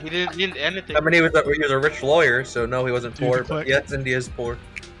 He Yeah. didn't need anything. I mean, he was a rich lawyer, so no, he wasn't Do poor. the But click. yes, India is poor.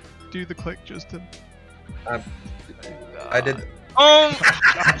 Do the click, Justin. I did.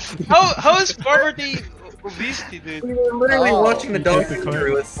 How is poverty obesity, dude? We were literally Oh. watching the You did the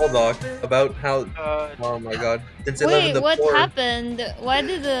documentary click. with Bulldog about how. Uh, Oh my god! Since they live in Wait, the what poor. happened? Why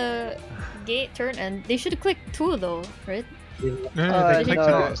did the gate turn? And they should click 2 though, right? No, they They clicked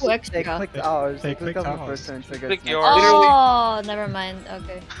no. ours. Two extra. They clicked ours. They They clicked clicked on the ours. first one, so it goes Click next. yours. Oh, never mind.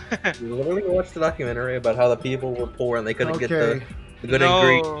 Okay. We literally watched the documentary about how the people were poor and they couldn't get Okay. the good No.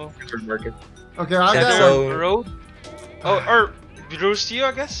 ingredients in the supermarket. Okay, I Yeah, got so- one. road? Oh, or Russia,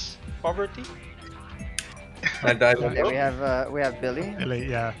 I guess? Poverty? And I don't Okay, know. we have Billy. Elite,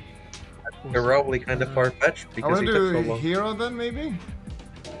 yeah. They're probably kind of far-fetched I because want he to took so do long. hero then, maybe?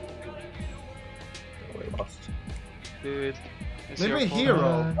 Oh, we lost. Dude. it's Maybe your fault.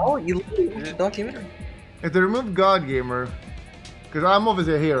 hero. Oh, you literally watched the documentary. If they remove God Gamer, because I'm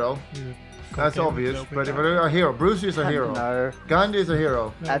obviously a hero, that's obvious. But if I do a hero, Bruce is a hero. No, Gandhi is a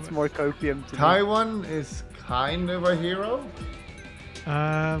hero. that's more copium to me. Taiwan is kind of a hero.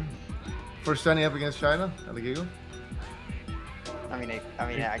 For standing up against China at the giggle. I mean, yeah,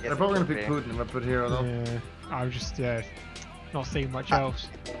 I guess. They're probably it gonna pick could be. Putin if I put hero though. Yeah, I'm just not seeing much else.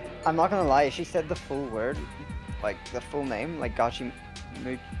 I'm not gonna lie, if she said the full word, like the full name, like Gachi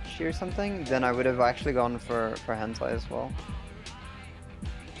Muchi or something, then I would have actually gone for hentai as well.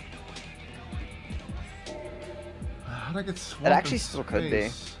 How'd I get swamped It actually in still could be.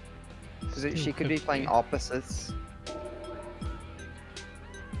 space? Because she could be playing opposites.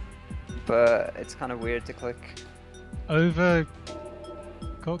 But it's kind of weird to click. Over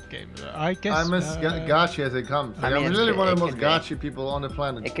God game, I guess. I'm as gachi as it comes. I Like, mean, I'm it's really good- one of it the most could be. gachi people on the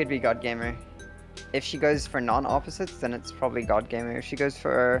planet. It could be God Gamer. If she goes for non-opposites, then it's probably God Gamer. If she goes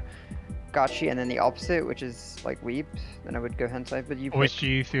for Gachi and then the opposite, which is like Weeb, then I would go hentai. But you Which pick, do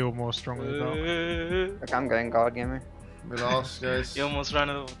you feel more strongly about? like I'm going God Gamer. We lost, guys. You almost ran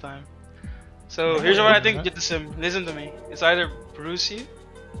out of time. So here's what I think. Get the sim. Listen to me. It's either Bruce you.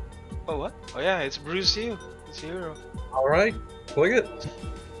 Oh what? Oh yeah, it's Bruce you. It's hero. All right, click it.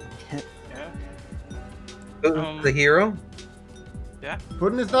 Yeah. Who's the hero?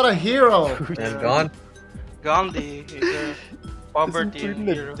 Putin is not a hero. And gone. Gandhi is a poverty Isn't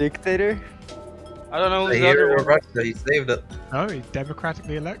Putin hero. a dictator? I don't know The who's the other hero of one. Russia. He saved it. Oh, he's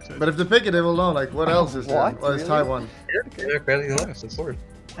democratically elected. But if they pick it, they will know. Like, what else is there? What? Well, it's Really? Taiwan. Yeah, democratic election, of course.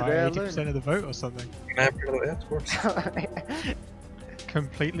 By Did I 80% of the vote or something. Yeah, of course.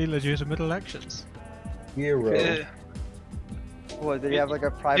 Completely legitimate elections. Hero. What, did he have like a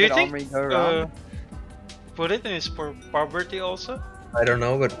Do you private think army go around? Putin is for poverty also? I don't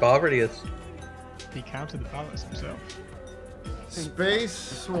know what poverty is. He counted the ballots himself. Space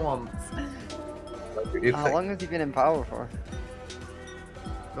swamp. You How think- long has he been in power for?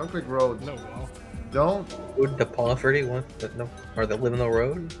 Don't click roads. No, well. Don't. Would the poverty one? No. Or they live in the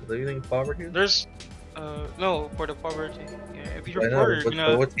road? Do you think poverty is? There's no for the poverty. Yeah, if I you're know, poor,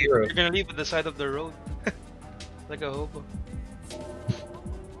 but what's hero? you're gonna live at the side of the road, like a hobo.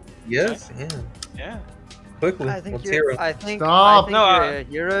 Yes, yeah. Yeah. Quickly, I think what's you're. hero? I think. Stop. I think No, you're a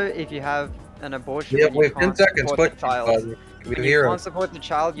hero if you have an abortion. Yeah, when you wait, 10 can't seconds. support Quick, the child. Give me When a you hero. can't support the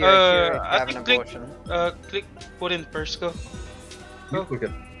child, you're a hero if you I have an think click- abortion. Click Putin first. Go. You click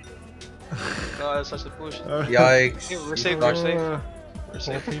it. Oh, that's such a push. Yikes. Yeah, we're safe. We're safe. Uh, We're Poor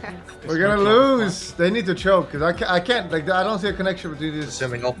safe. people. We're gonna lose. They need to choke because I can't. Like, I don't see a connection between these.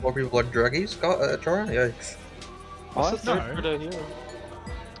 Assuming all 4 people are druggies, Troy? Yikes. What's the No. third for the hero?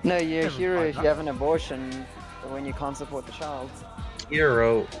 No, you're a Never hero mind if that. you have an abortion when you can't support the child.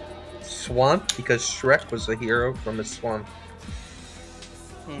 Hero. Swamp, because Shrek was a hero from his swamp.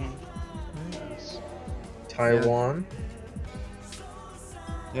 Hmm. Yes. Taiwan.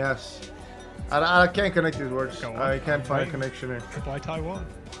 Yes. I can't connect these words. Go on. I can't find a Fine. connection here. Goodbye, Taiwan.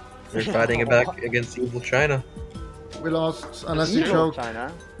 They're fighting it back against evil China. We lost unless you Evil choke.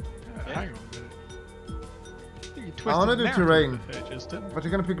 China. Hang on a minute. You I wanna twisted do narrative terrain. a bit, Justin. But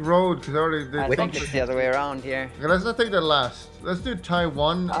you're gonna pick road because I already did. I Wait, think it's the other way around here. Okay, let's not take that last. Let's do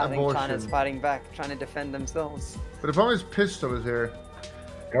Taiwan I think China's abortion. fighting back, trying to defend themselves. But the problem is pistol is here.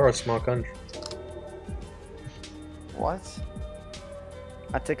 You're a small country. What?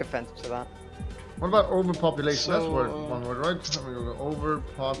 I take offense to that. What about overpopulation? That's So, word, one word, right? Let me go.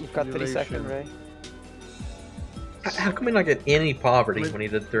 Overpopulation. You've got 30 seconds, Ray. How come we not get any poverty when he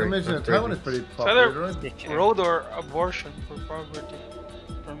did I 30? mentioned that Taiwan is pretty either- popular, right? Stitcher. Road or abortion for poverty.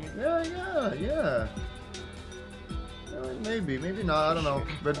 For me. Yeah. Maybe, maybe not. I don't know.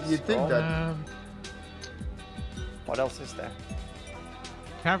 But you think that? What else is there?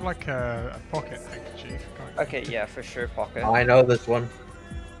 Have like a pocket handkerchief. Can't you? Okay, yeah, for sure, pocket. I know this one.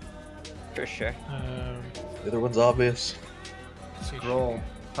 For sure. The other one's obvious. Scroll.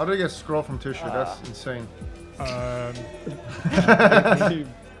 How do I get scroll from tissue? That's insane.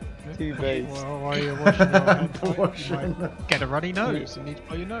 Too base. Well, while you're watching your hand, you Abortion. might get a runny nose and need to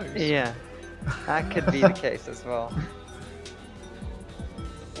blow your nose. Yeah, that could be the case as well.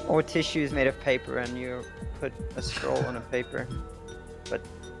 Or tissues made of paper and you put a scroll on a paper. But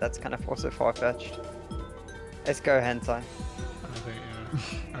that's kind of also far-fetched. Let's go hentai. I think,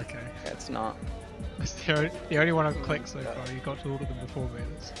 yeah. Okay. It's not. It's the only one I've clicked so far. You got to all of them before me.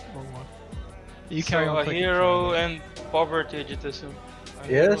 That's the wrong one. You carry So on a clicking. hero Charlie. and poverty, just assume. A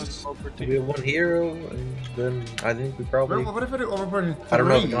hero and Yes. poverty. We have one hero, and then I think we probably. What if I do overpopulation 3? I don't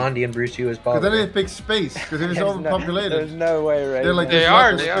know if Gandhi and Bruce Yu is Because then poverty. they pick space. Because if it's There's overpopulated, no way, Ray. they're like They there's are,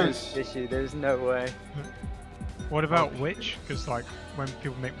 lack of they are. space. Issue. There's no way. What about witch? Because like when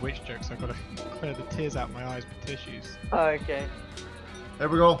people make witch jokes, I've got to clear the tears out my eyes with tissues. Oh, okay. There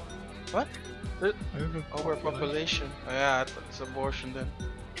we go. What? Overpopulation. Overpopulation. Oh, yeah, I thought it's abortion then.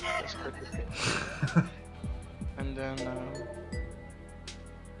 That's perfect. And then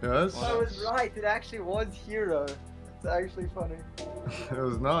Yes. I was right. It actually was hero. It's actually funny. It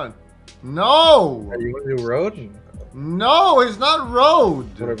was not. No! Are you gonna do road? No, it's not road!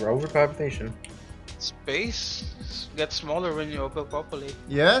 Whatever, overpopulation. Space gets smaller when you overpopulate.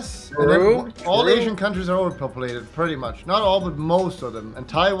 Yes. True, And then all true. Asian countries are overpopulated, pretty much. Not all, but most of them. And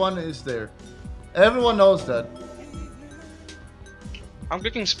Taiwan is there. Everyone knows that. I'm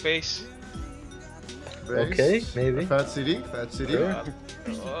clicking space. Okay, maybe. Fat city, fat city. Sure.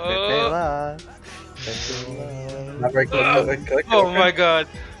 Uh, Not very quick. oh my god.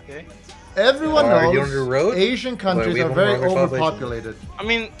 Okay. Everyone You want to do knows road? Asian countries we are have very more overpopulated. I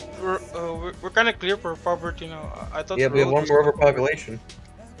mean, we're kind of clear for poverty now. I thought. Yeah, we have road one was- more overpopulation.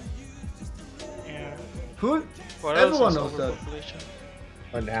 Yeah. Who? What Everyone else is knows that. overpopulation?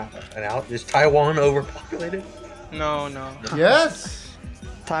 And out. Is Taiwan overpopulated? No, no. Yes.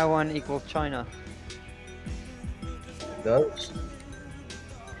 Taiwan equals China. It does.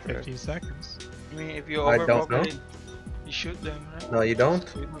 15 seconds. I mean, if you I don't know. overpopulate, you shoot them, right? No, you don't.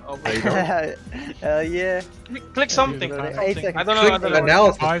 So you don't No, you don't. Hell yeah. Click something. Yeah, Click eight something. seconds. I don't know. I Click don't know.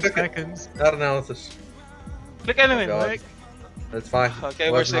 analysis. 5 Click it. seconds. Not analysis. Click anything. God. Click. That's fine.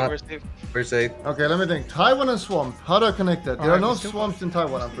 Okay, Was we're safe. not- We're safe. We're safe. Okay, let me think. Taiwan and swamp. How do I connect that? There are Alright, no we still- swamps in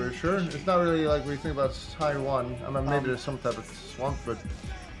Taiwan, I'm pretty sure. It's not really like we think about Taiwan. I mean, maybe there's some type of swamp, but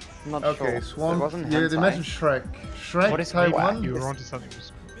I'm not okay, sure. It swamp. wasn't Yeah, they hentai. mentioned Shrek. Shrek, What is Taiwan. You were onto something.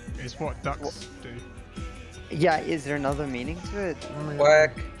 It's what ducks do. Yeah, is there another meaning to it?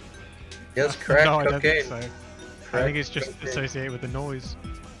 Quack. Yes, crack No, I don't cocaine. think so. I Crack think it's just cocaine. associated with the noise.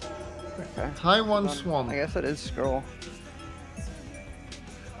 Okay. Taiwan swamp. I guess it is scroll.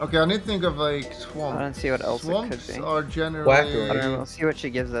 Okay, I need to think of like swamp. I don't see what else it could Swamps be. are I don't generally know. We'll see what she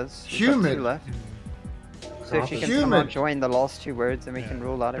gives us. We've got Humid. 2 left. So if she can Humid. somehow join the last 2 words, then we can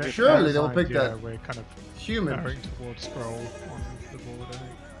rule out everything. Surely else. they'll pick yeah, that. We're kind of humid. going towards scroll on the board, I think.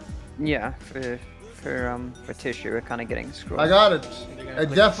 Yeah, for tissue, we're kind of getting scroll. I got it. They're gonna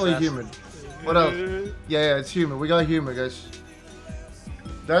click Definitely fast. humid. What else? Yeah, it's humid. We got humid, guys.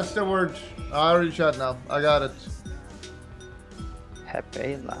 That's the word. I already shot now. I got it.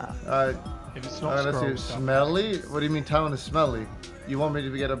 Hepela. Alright. If it's not Let's scroll, see. it's done. Smelly? What do you mean Taiwan is smelly? You want me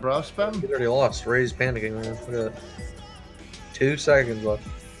to get a brow spam? He's already lost. Ray's panicking, man. Look at that. 2 seconds left.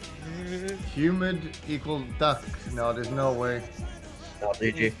 Humid equal duck. No, there's no way. Not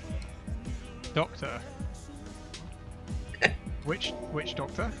GG. Doctor. Which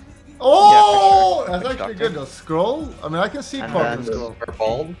doctor? Oh! Yeah, for sure. That's Which actually doctor? good. A scroll? I mean, I can see And part then- of the scroll. Or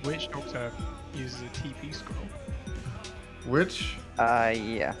bald? Which doctor uses a TP scroll? Which?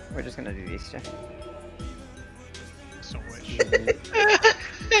 Yeah. We're just gonna do these 2. It's not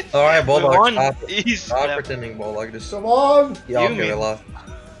which. Alright, Bulldog. One Stop, is stop left. pretending, Bulldog. Just Come on! yeah, I'll You give it mean- lost.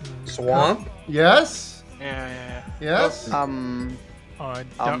 Swamp? Yes? Yeah. Yes? Oh,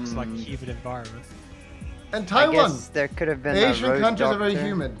 and ducks like humid environment. And I Taiwan. guess there could have been Asian a road countries are very doctor.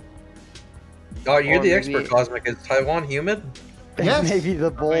 humid. Oh, you're Or the maybe- expert, Cosmic. Is Taiwan humid? Yes. Maybe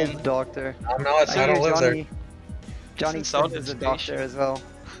the bald mean- doctor. I'm not. I don't live there. Johnny It's in Sins is a Southeast doctor Asia. as well.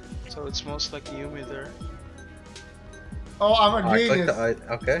 So it's most likely humid there. Oh, I'm a I clicked genius.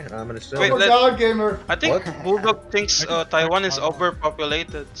 okay, I'm gonna assume. Wait, I'm a let- god gamer. I think What? Bulldog thinks Taiwan is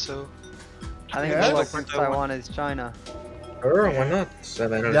overpopulated, so I think Yes. Bulldog thinks Taiwan is China. Sure, why not? So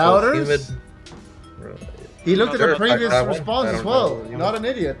then it's Doubters? humid. He looked at Sure, the previous Taiwan. response I as don't well. know. Not an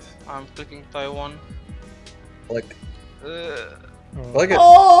idiot. I'm clicking Taiwan. Like, Oh, look at.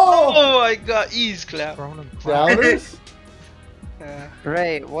 Oh! Oh my god, ease clap. scroll and quack Doubters?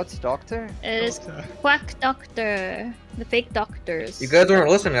 Ray, what's doctor? It is doctor. Quack Doctor. The fake doctors. You guys weren't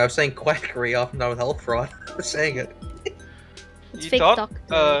listening. I was saying quackery off and down with health fraud. I was saying it. It's You fake thought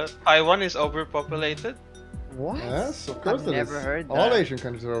doctor. Taiwan is overpopulated? What? Yes, of course I've it is. never heard All that. Asian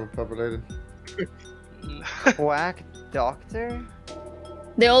countries are overpopulated. Quack doctor?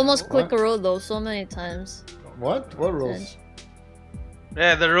 They almost What? click a road though so many times. What? What rules?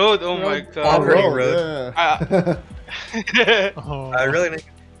 Yeah, the road. Oh my Oh, god. Poverty road, road. yeah. Oh, I really think.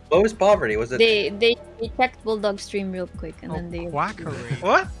 What was poverty? Was it? They checked Bulldog stream real quick and then they quackery.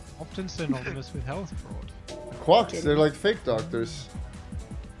 What? Often synonymous with health fraud. Quacks, they're like fake doctors.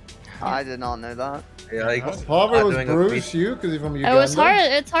 I did not know that. Yeah, I Poverty not was doing a Bruce beat- you because he's from It Uganda. was hard.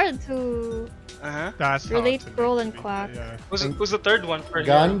 It's hard to. Uh-huh. That's Relate hard to scroll make and to be- quack. Yeah. Who's the third one for here?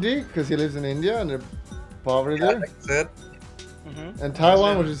 Gandhi because he lives in India and there's poverty Yeah, there. that's it. Mhm. And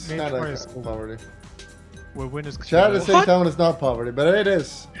Taiwan, Yeah. which is Main not like choice. poverty. We're winners. 'cause Chad we're is saying What? Taiwan is not poverty, but it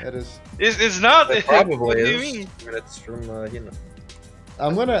is. It is. It's not. It probably what do you is. mean? I mean, it's from you know.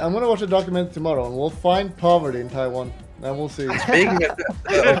 I'm gonna watch a documentary tomorrow and we'll find poverty in Taiwan. And we'll see. Speaking of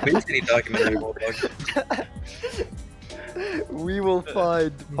the obesity documentary, Bulldog, We will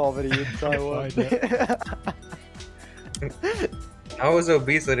find poverty in Taiwan. How is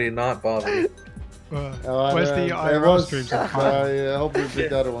obesity not poverty? Where's the it IRL was, streams? I hope you pick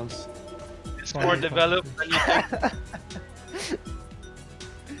the other ones. It's more developed than you think.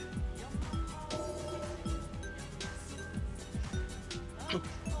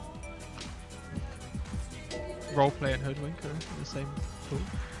 Roleplay and Hoodwink are in the same pool.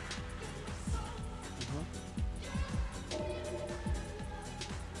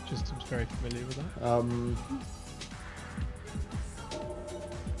 Just seems very familiar with that.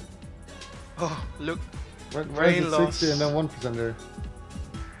 Oh, look. Why is Brain it 60 loss. and then 1% there?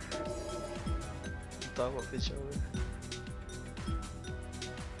 On top of each other.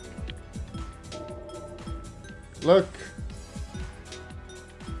 Look!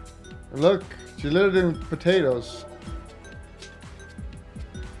 Look! She's literally doing potatoes.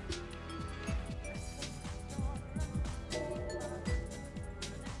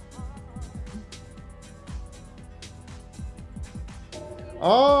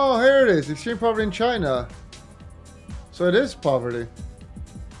 Oh, here it is. Extreme poverty in China. So it is poverty.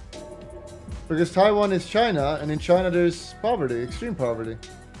 Because Taiwan is China, and in China there's poverty, extreme poverty.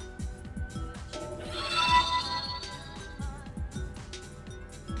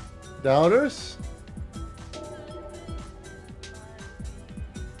 Doubters?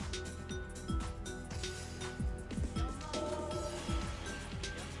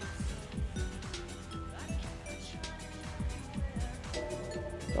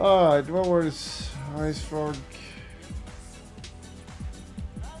 Alright, what was Verrk?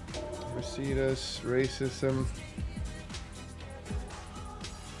 Recetus, racism.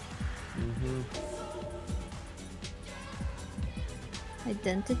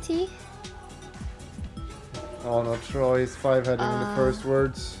 Identity? Oh no, Troy is 5-heading in the first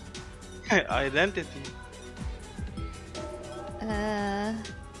words. Identity.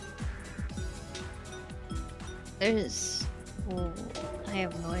 There's... Oh, I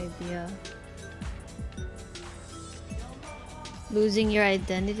have no idea. Losing your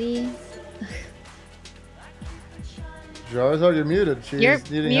identity? Jarvis, you're muted. She's You're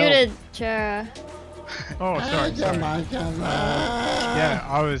needing muted, help. Chara. Oh, sorry. Yeah,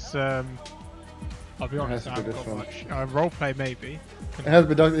 I was. I'll be honest, I has to be haven't got this much. Roleplay maybe. It has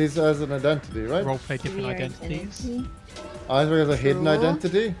to be he has an identity, right? Roleplay different Your identities. identity? I think it's a hidden True.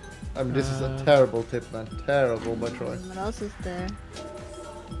 identity. I mean, this is a terrible tip, man. Terrible by Troy. What else is there?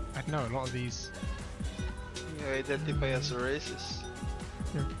 I know a lot of these You identify as a racist.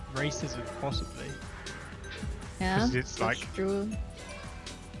 racism, possibly. Yeah, 'Cause it's that's like- true.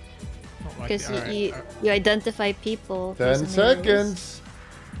 Not like Because the- you identify people. 10 based on their race. seconds.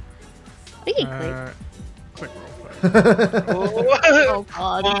 We can click. Quick roleplay. Oh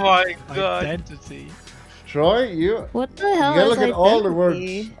god. Oh my god. Identity. Troy, you What the hell gotta is look at all the words.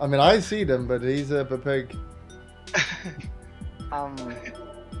 identity? I mean, I see them, but he's a pig.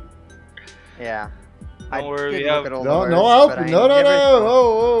 Yeah. Don't worry, did we look have- at all No, the no words, help! but I No, no, never- no!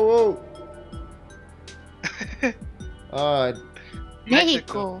 Oh, oh, oh! Alright,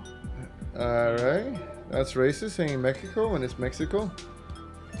 Mexico. alright. That's racist saying Mexico when it's Mexico.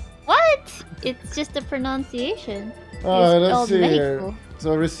 What? It's just a pronunciation. Alright, It's let's spelled see here. Mexico. So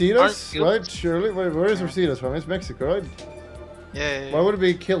Recetas, Aren't you- right? Surely. Wait, where is Recetas from? It's Mexico, right? Yeah. Why would it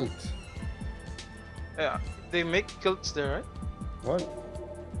be kilt? Yeah. They make kilts there, right? What?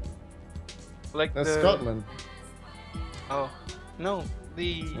 Like That's the... Scotland. Oh. No.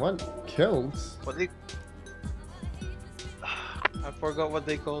 The... What? Kilts? What they... I forgot what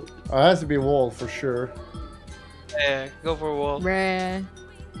they called. Oh, it has to be wall for sure. Yeah, go for wall. Bruh.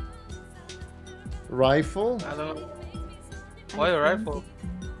 Rifle? I don't know. Why a rifle?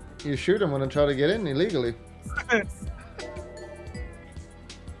 You shoot them when they try to get in illegally.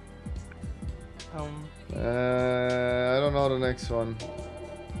 I don't know the next one.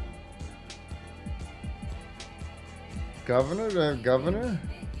 Governor? Do I have governor?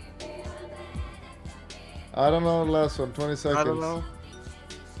 I don't know the last one. 20 seconds. I don't know.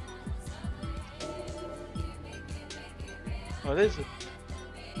 What is it?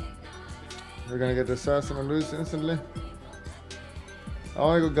 We're gonna get the assassin and lose instantly. I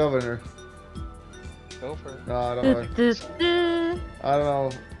wanna go governor. Go for it. No, I don't know. I don't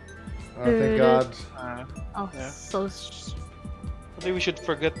know. Oh, thank God. Oh, Yeah. so. I think we should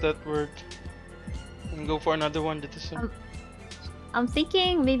forget that word. And go for another one that is... I'm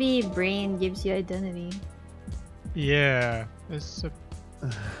thinking maybe brain gives you identity. Yeah. There's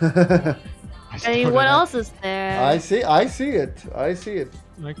a, I mean, what else is there? I see it. I see it.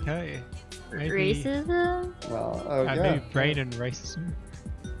 Okay. Maybe. Racism? Well, I okay. knew brain and racism.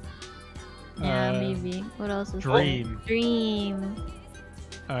 Yeah, maybe. What else is Dream. there? Dream.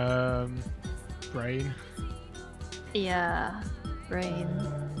 Brain. Yeah, brain.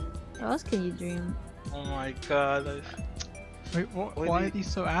 What else can you dream? Oh my god. Wait, what? Why Why do are you-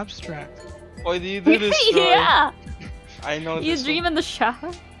 these so abstract? Why do you do this, Troy? Yeah! I know You this dream one. in the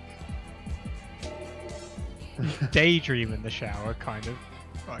shower? Daydream in the shower, kind of.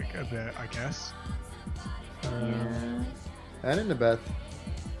 Like a bit, I guess. Yeah. And in the bath.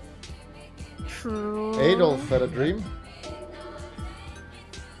 True. Adolf had a dream.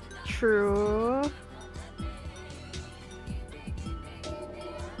 True.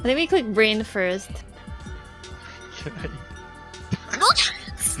 I think we click brain first. What?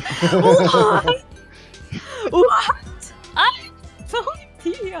 What? I have no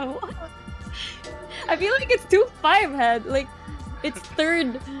idea. What? I feel like it's 2-5 head. Like, it's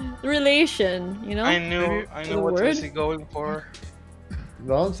third relation, you know? I knew The what word? was he going for.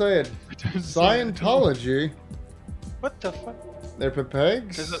 Don't say it. Scientology. What the fuck? They're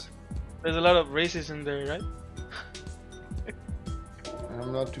pegs. There's a lot of racism there, right?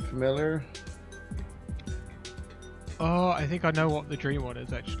 I'm not too familiar. Oh, I think I know what the dream one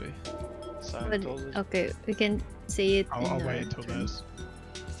is actually. But- Scientology. okay, we can say it. I'll in wait until dream. there's.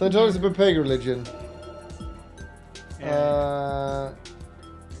 Scientology is a peg religion. Yeah.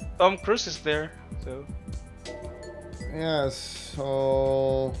 Tom Cruise is there, so Yeah,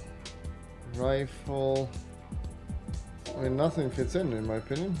 so rifle. I mean, nothing fits in my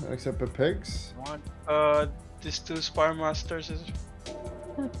opinion, except the pegs. these two spy masters is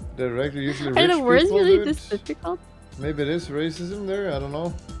They're regular, usually Are rich the words people really do it. this difficult? Maybe it is racism there. I don't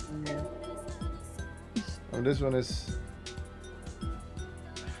know. yeah. And this one is.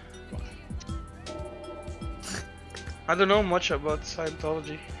 I don't know much about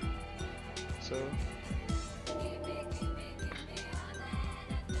Scientology, so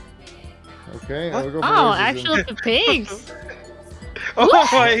Okay, I What? will go for Oh, racism. actual the pigs. oh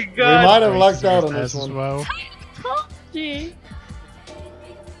my We god! might have lucked out on As this one. well. Gee.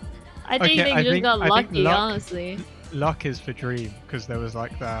 I think Okay, they I just think- got I think lucky, luck- honestly. Luck is for Dream because there was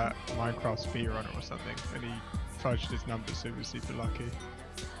like that Minecraft speedrunner or something, and he fudged his numbers so he was super lucky.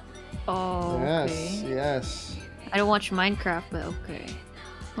 Oh, Yes, okay. yes. I don't watch Minecraft, but okay.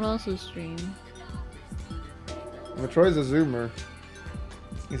 What else is stream? Troy's a zoomer.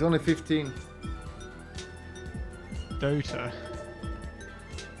 He's only 15. Dota.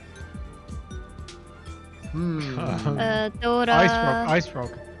 Hmm. Dota. Ice Frog. Ice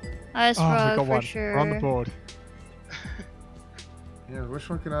Frog. Ice Oh, we Frog got for one. sure. We're on the board. Yeah, which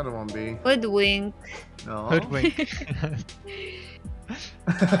one can other one be? Hoodwink. No. Hoodwink.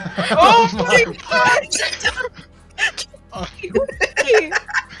 Oh my god!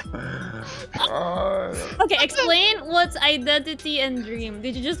 Okay, explain what's identity and dream.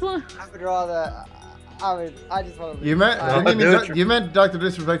 Did you just want? I would rather. I just want to. You meant No, didn't you, do mean, it. you meant Dr.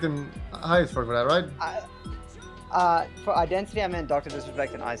 Disrespect and Highest Frog for that, right? For identity, I meant Dr.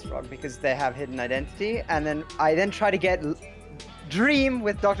 Disrespect and Ice Frog because they have hidden identity, and then I try to get Dream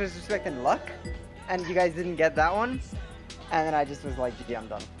with Dr. Disrespect and Luck, and you guys didn't get that one, and then I just was like, GG, I'm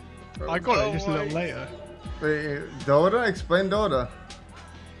done. I got Oh it just a little my- later. Wait, Dota? Explain Dota.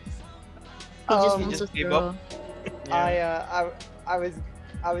 He just Um, wants to just gave throw. up. Yeah. I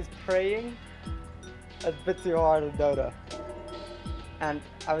was praying a bit too hard at Dota, and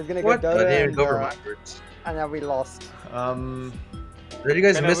I was gonna go What? I Dota, didn't even and, go over my words. and then we lost. Did you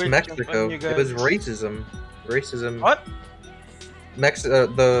guys Can I miss wait Mexico? you It was guys- racism. Racism. What?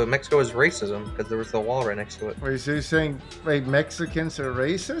 The Mexico is racism because there was the wall right next to it. Wait, so you're saying wait, Mexicans are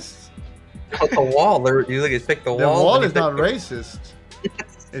racist? But the wall, you like pick the The wall. wall and you is not pick- racist.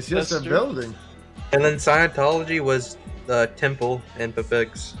 It's just That's a true. building. And then Scientology was the temple in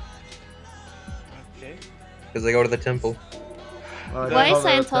Papigs Okay. because they go to the temple. They Why is call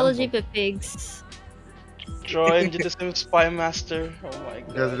it a Scientology temple. for pigs? Troy and the same spy master. Oh my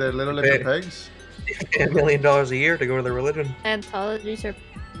Because god. they're little Okay. pegs. $10 million a year to go to their religion. Scientologies are.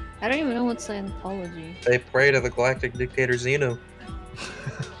 I don't even know what's Scientology. They pray to the galactic dictator Zeno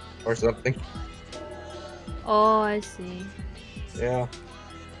or something. Oh, I see. Yeah.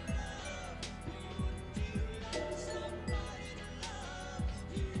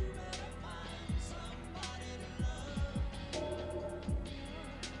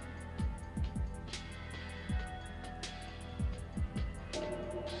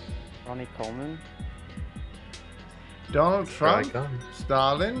 Ronnie Coleman. Donald Here I Trump, come.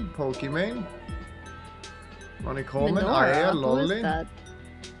 Stalin, Pokemon, Ronnie Coleman, Menorah? Aya, Who is Lolly. that?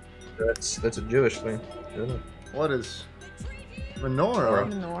 That's a Jewish thing. Isn't it? What is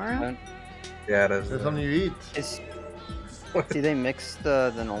Menorah? Menorah? Yeah, it is. That's something you eat. Is Do they mix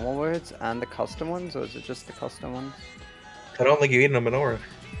the normal words and the custom ones, or is it just the custom ones? I don't think you eat a menorah.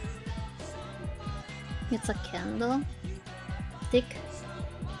 It's a candle. Stick.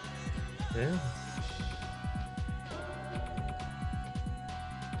 Yeah.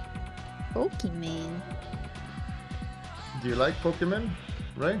 Pokemon. Do you like Pokemon?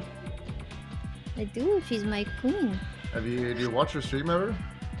 Right? I do. She's my queen. Do you watch her stream ever?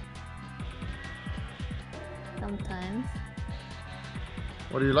 Sometimes.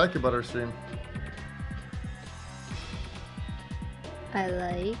 What do you like about her stream? I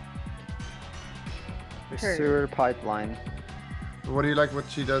like. The Her. sewer pipeline. What do you like what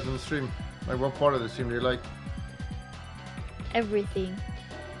she does on the stream? Like what part of the stream do you like? Everything.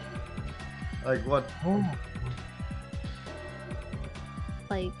 Like what?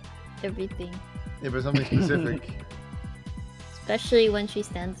 Like everything. Yeah, but something specific. Especially when she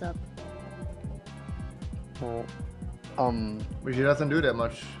stands up. Well, But she doesn't do that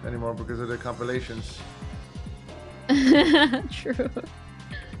much anymore because of the compilations. True.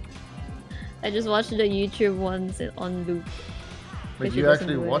 I just watched the YouTube ones on loop. But If you she doesn't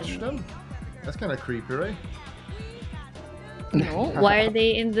actually do it watch anymore. them? That's kind of creepy, right? No, why are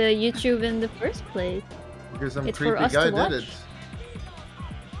they in the YouTube in the first place? Because some It's for creepy us guy to did it. watch.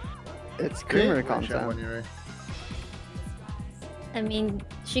 it's Yeah, creamer watch that content. one, Yuri. I mean,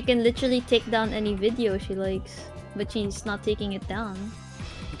 she can literally take down any video she likes, but she's not taking it down.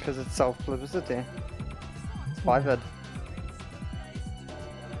 Because it's self-publicity. It's 5-head.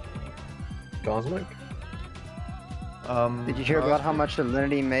 Cosmic? Did you hear about how much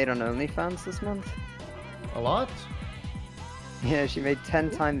Alinity made on OnlyFans this month? A lot? Yeah, she made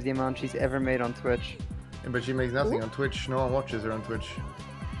 10 times the amount she's ever made on Twitch. Yeah, but she makes nothing on Twitch. No one watches her on Twitch.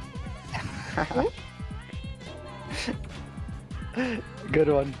 Good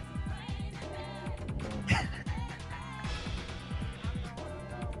one.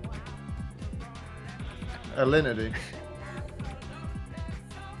 Alinity.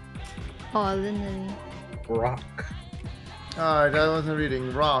 Oh, literally. Rock. Alright, I wasn't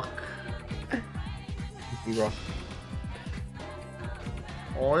reading. Rock. Rock.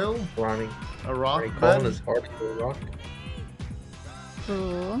 Oil? Ronnie. A rock Calling bed? is hard to rock.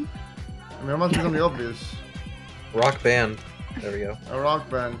 Cool. I mean, there must be something obvious. Rock band. There we go. A rock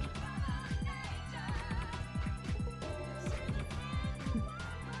band.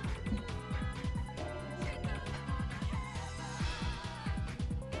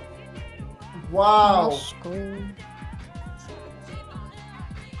 Wow! Moscow.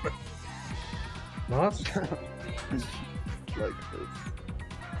 Moss? Like this.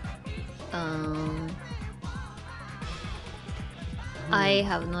 I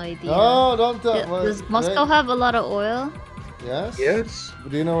have no idea. Oh, don't tell. Does Moscow have a lot of oil? Yes? Yes.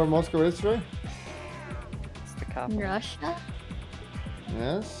 Do you know where Moscow is, Ray? It's the In capital. Russia?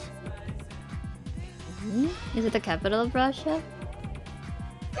 Yes. Is it the capital of Russia?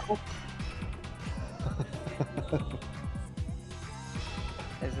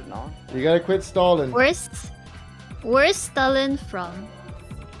 Is it not? You gotta quit stalling. Where's Stalin from?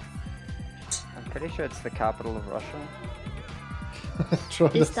 I'm pretty sure it's the capital of Russia. Try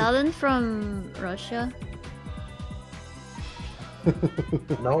Is this. Stalin from Russia?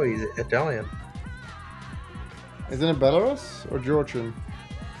 No, he's Italian. Isn't it Belarus or Georgian?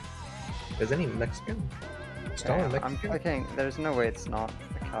 Isn't he Mexican? Stalin I'm Mexican? clicking. There's no way it's not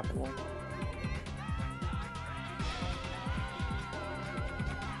the capital.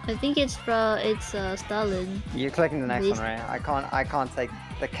 I think it's Stalin. You're clicking the next Please. one, right? I can't take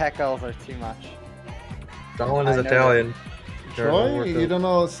the Kekels are too much. Stalin I is know Italian. During World Troy, War you II. don't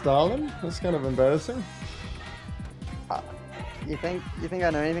know Stalin? That's kind of embarrassing. You think I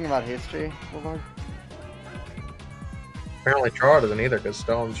know anything about history, Bulldog? Apparently Troy doesn't either because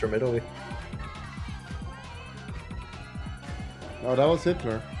Stalin's from Italy. Oh, that was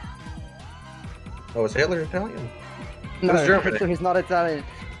Hitler. Oh, is Hitler Italian? No, Who's Germany? Hitler, he's not Italian.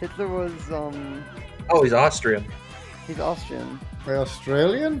 Hitler was Oh, he's Austrian. he's Austrian. Wait,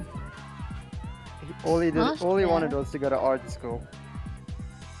 Australian? All he Austria. wanted was to go to art school.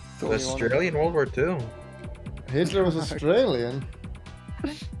 That's all he wanted. Australian World War II. Hitler was Australian.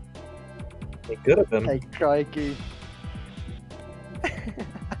 He could have been. Hey, crikey. I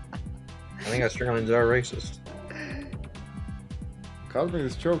think Australians are racist. Cosmic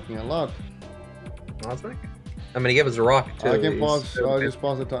is choking a lot. Cosmic? I mean, he gave us a rock too. I can He's pause. so I'll good. just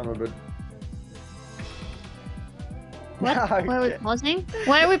pause the time a bit. What? Why are we Okay. pausing?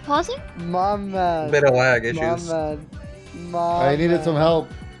 Why are we pausing? My man. Bit of lag My issues. man. My I needed some man. help.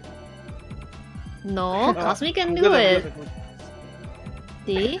 No, Cosmic can I'm do good, I'm it. good.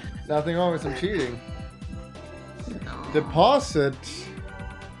 See? Nothing wrong with some cheating. No. Deposit.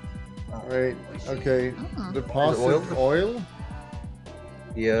 Wait. Okay. Oh. Deposit oil.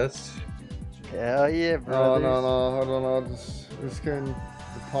 Yes. Hell yeah, No, bro. no, no. I don't know. This can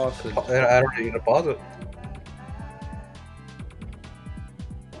deposit. I don't need a deposit.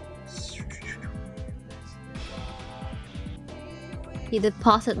 You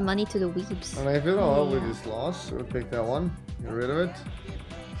deposit money to the weebs. And if you don't know, we Yeah. just lost, so we'll pick that one. Get rid of it.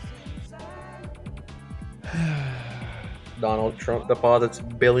 Donald Trump deposits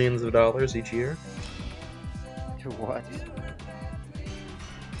billions of dollars each year. To what?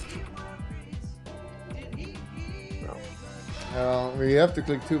 We have to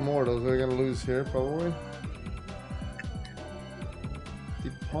click 2 more, though, so we're gonna lose here, probably.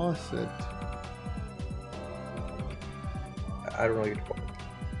 Deposit. I don't know your deposit.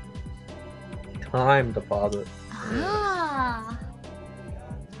 Time deposit. Ah,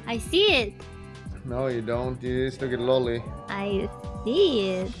 I see it. No, you don't. You just look at Lolly. I see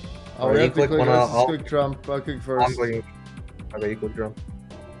it. Oh, Or we you have to click click. one, Let's I'll- click Trump. I'll click I'm first. clicking. Okay, equal Trump.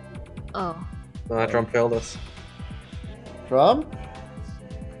 Oh, Trump failed us. Trump?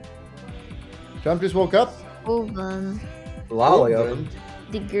 Trump just woke up. oven, Lolly Oven. oven.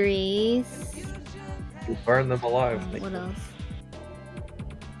 degrees. You burn them alive. What else?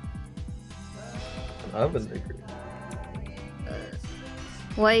 An oven degree.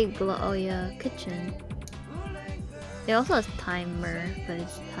 White glow. Oh yeah, kitchen. It also has timer, but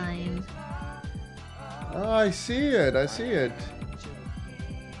it's time. Oh, I see it. I see it.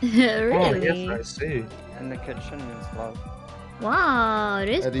 Really? Oh, yes, I see. In the kitchen is love. Wow, it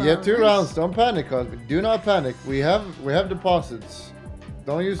is. You get 2 flowers. rounds. Don't panic, husband. Do not panic. We have deposits.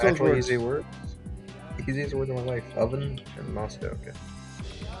 Don't use those Actually, words. easy words. Easiest word in my life. Oven and Moscow. Okay.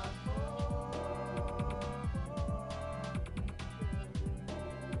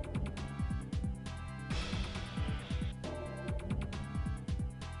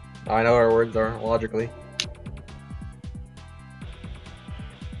 I know our words are logically.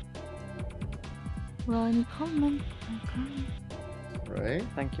 Run, comment. Right?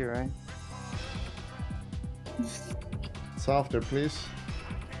 Thank you, Ray. Softer, please.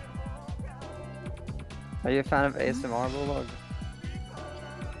 Are you a fan of ASMR, Bulldog?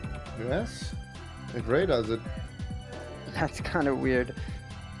 Yes. If Ray does it. That's kind of weird.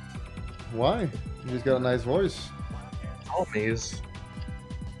 Why? You just got a nice voice. Homies.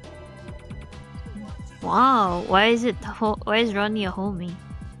 Wow, why is it? Why is Ronnie a homie?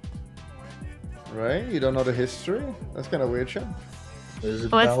 Right? You don't know the history? That's kind of weird, shit.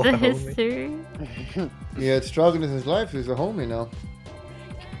 What's the history? He had struggled in his life. He's a homie now.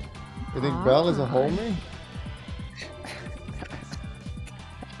 You think Belle is a homie?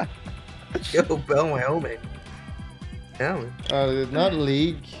 Yo, Bell, my homie. Yeah, man. Not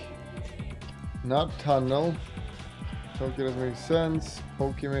League. Not Tunnel. Tokyo doesn't make sense.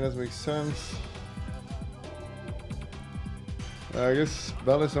 Pokemon doesn't make sense. I guess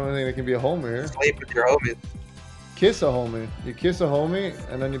Belle is the only thing that can be a homie here. Sleep with your homies. Kiss a homie. You kiss a homie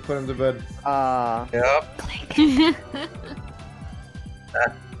and then you put him to bed. Yep.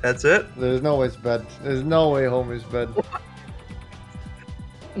 That's it. There's no way it's bed. There's no way homie's bed.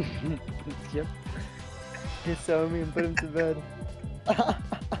 Yep. Kiss homie and put him to bed.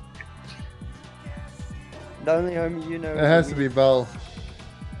 The only homie you know. It has to be Belle.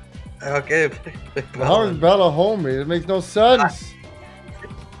 Okay. How is Belle a homie? It makes no sense.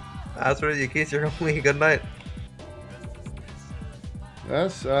 That's where you kiss your homie. Good night.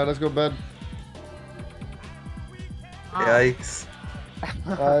 Yes, let's go bed. Yikes.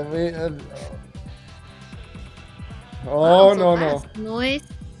 I mean, oh no no. Noise.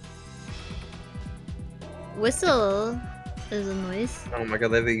 Whistle is a noise. Oh my god,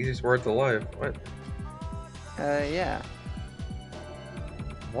 they have the easiest words alive. What? Yeah.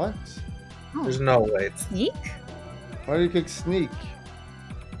 What? Oh, There's no way. It's sneak? Why do you click sneak?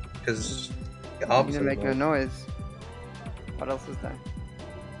 because the You opposite. didn't make no of noise. What else is there?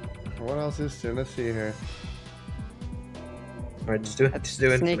 What else is there? Let's see here. Alright, just do it. Just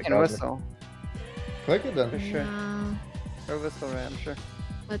do it. Sneak and whistle. Click it then. For sure. Yeah. Or whistle, Ray, I'm sure.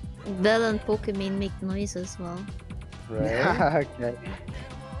 But Belle and Pokemon make noise as well. Right? Okay.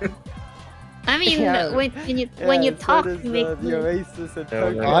 I mean, Yeah. when you talk, you make the noise. Oasis and Yeah,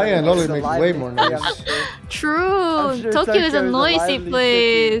 Tokyo. I and Lolly It's a make lively way more city, noise. I'm sure. True. I'm sure Tokyo is a Tokyo is a noisy lively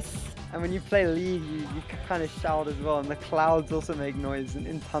place. And when you play League, you kind of shout as well, and the clouds also make noise, and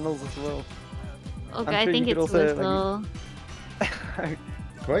in tunnels as well. Okay, I'm I sure think you it's could also, whistle.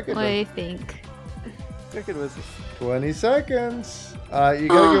 Click it What do then. you think? Look at whistle. 20 seconds. You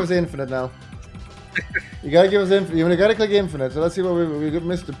gotta give us infinite now. You gotta give us infinite. You gotta click infinite. So let's see what we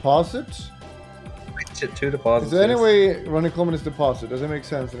missed deposit. two deposits. Is there any way running common is deposit? Does it make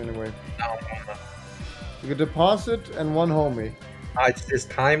sense in any way? No. You could deposit and one homie. Is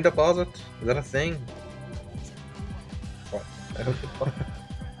time deposit? Is that a thing? What? A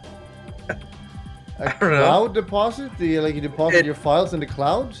don't know. cloud deposit? Like you deposit your files in the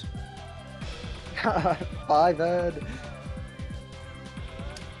clouds? 5-head.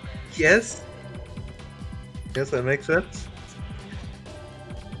 Yes. Yes, that makes sense.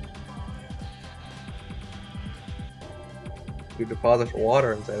 You deposit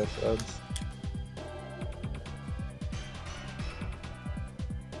water inside of clouds.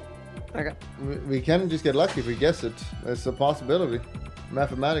 Okay. We can just get lucky if we guess it. It's a possibility.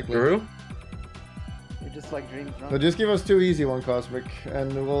 Mathematically. True. You just like dreams, So right? just give us 2 easy one, Cosmic,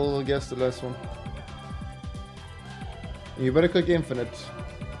 and we'll guess the last one. You better click infinite.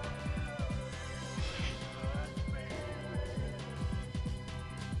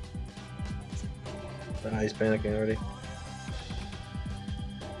 He's panicking already.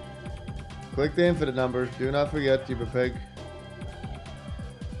 Click the infinite number. Do not forget, you peg.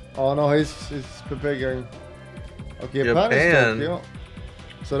 Oh no, he's preparing. Okay, Japan is Tokyo.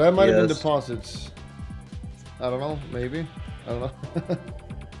 So that might have been deposits. I don't know, maybe. I don't know.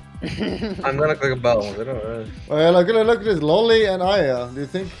 I'm gonna click a bell. I don't know. Oh yeah, look at this. Lolly and Aya. Do you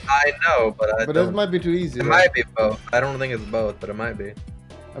think? I know, but I But don't. that might be too easy. It right? might be both. I don't think it's both, but it might be.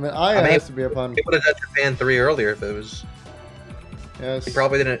 I mean, Aya has to be upon. He would have done Japan 3 earlier if it was. Yes. He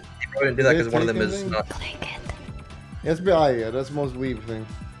probably didn't. He probably didn't do that because one of them is Taking not. It has to be Aya. That's the most weeb thing.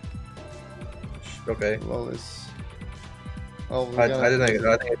 Okay. Lollis. Oh, we I gotta- think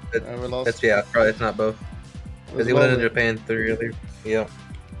we lost. it's probably it's not both. It Because was he went into Lolly. Japan 3 earlier. Yeah.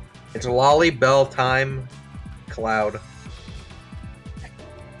 It's Lolly, Bell, Time, Cloud.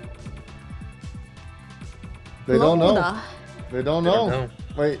 They don't know. Loda. They don't I know. don't know.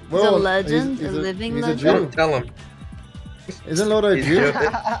 Wait, He's a whoa, legend, he's a living he's legend. a Jew. Don't tell him. Isn't Loda a He's Jew? Jewish.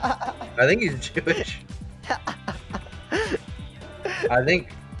 I think he's Jewish. I think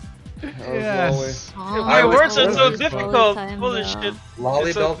Yes. Oh, My was words are close. so All the difficult. time Holy now. shit. Lolly,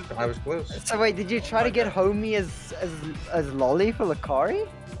 It's so- Bell. I was close. So wait, did you try to get homie as Lolly for Lakari?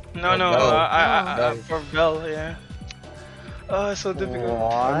 No, no, Bell. I for Bell, yeah. Oh, it's so difficult.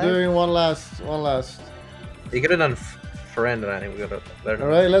 I'm What? doing one last. You could have done friend, and I think we got there. All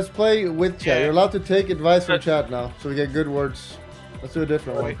right, let's play with chat. Yeah. You're allowed to take advice from chat now, so we get good words. Let's do a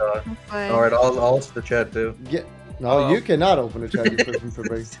different one. Okay. Alright, I'll listen to chat too. No, you cannot open the chat. You person for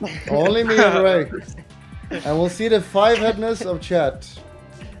break. Only me and Ray. And we'll see the 5-headness of chat.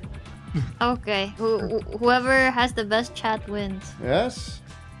 Okay. Whoever has the best chat wins. Yes.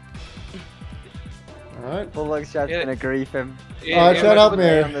 All right. Bulldog's chat's Yeah. gonna grief him. All right, shut up, on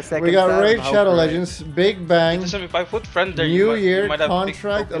Mir. the second We got tab, Raid hope Shadow Ray. Legends, Big Bang, Listen, if I put friend there, New you Year, might have big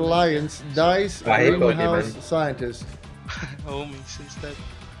Contract, problem. Alliance, Dice, I hate Greenhouse, Pokemon. Scientist. Homies instead.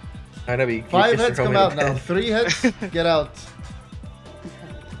 I know, but you 5 you're heads throwing come out me now. the 3 heads, get out.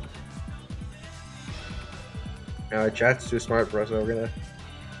 pen. Alright, chat's too smart for us, so they're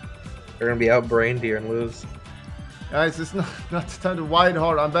gonna be outbrained here and lose. Guys, it's not the time to Wide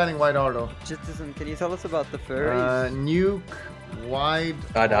Heart. I'm banning Wide Heart though. Citizen, can you tell us about the furries? Nuke, Wide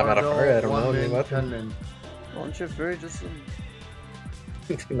I'm not a furry, I don't know 1 anything min, about 10 them. min. Launch a furry, just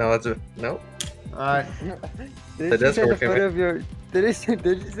No, that's a no. Alright, Did That you does send a work, photo of your? Did you send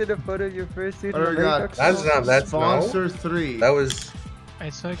a photo of your fursuit? what do we got? That's Sponsor 3. That was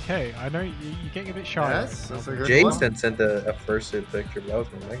It's okay. I know you're getting a bit shy. Yes, that's a good Jade one. sent a fursuit picture, but that was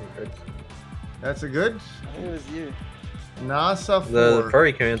my Megan pic. That's a good. I think it was you. NASA 4. The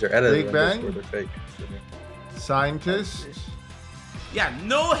furry commands are edited. Big on Bang? Discord, they're fake. Scientist. Yeah,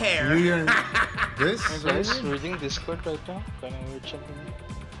 no hair. New Year. This. Are you guys reading Discord right now? Kind of weird something.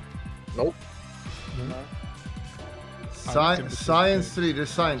 Nope. Science 3. There's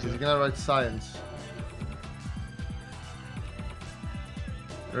science. You cannot write science.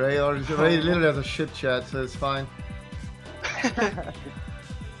 Ray literally has a shit chat, so it's fine.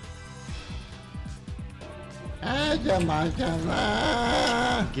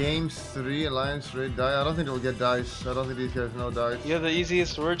 Games 3, Alliance Raid, Die. I don't think they'll get dice. I don't think these guys know dice. Yeah, the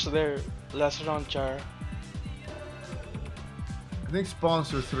easiest words there. Last round char. I think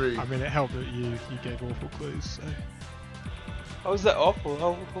sponsor 3. I mean, it helped that you gave awful clues. So. How is that awful?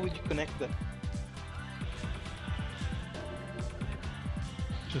 How would you connect that?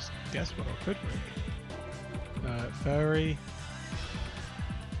 Just guess what I could make. Furry.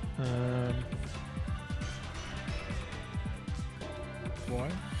 Why?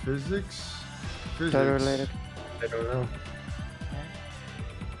 Physics. Photo related. I don't know.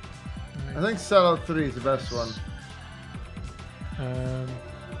 I think Sellout 3 is the best one.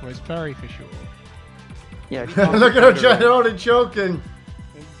 Well, it's furry for sure. Yeah, Look at her trying, already choking.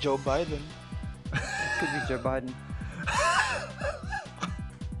 Joe Biden. could be Joe Biden.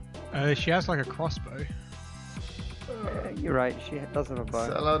 She has like a crossbow. You're right. She does have a bow.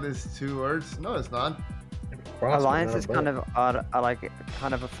 Sellout is 2 words. No, it's not. Alliance is kind of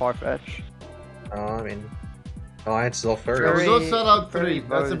kind of a far fetch. I mean, Alliance is all Yeah, furry. we go sellout 3. Furry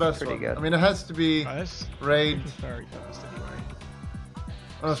That's the bow is best pretty one. good. I mean, it has to be Let's raid. very first anyway.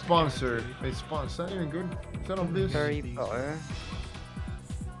 A sponsor. Wait, sponsor. Is that even good? Is that obvious? Very bow.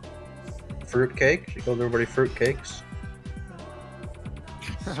 Fruitcake. She calls everybody fruitcakes.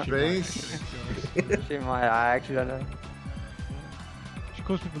 Space. She might. I actually don't know. She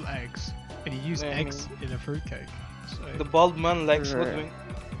calls people eggs, and you use Yeah, I eggs in a fruitcake. So. The bald man likes Right. woodwing.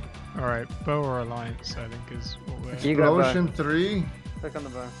 All right, bow or alliance, I think is what we're. You go bow. Explosion 3. Click on the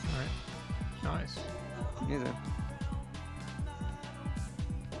bow. Nice. Either.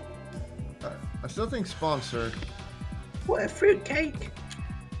 I still think sponsor. What a fruitcake!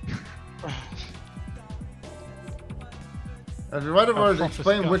 As you write a word, proper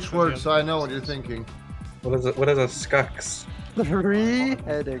explain Scots which was word the so other I know one. what you're thinking. What is it? What is a skux? 3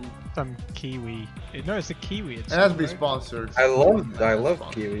 heading. Some kiwi. No, it's a kiwi. It has to be sponsored. I love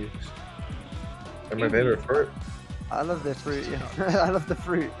kiwis. They're my favorite fruit. I love the fruit. Yeah. I love the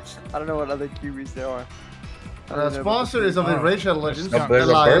fruit. I don't know what other kiwis there are. I don't know Sponsor is of the Oh, Racial Legends there's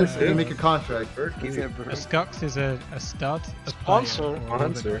a Alliance, bird, and you too. make a contract. Bird about- kiwi. A skux is a stud, a Sponsor. player, or a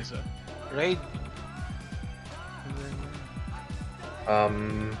Sponsor. organizer. Raid.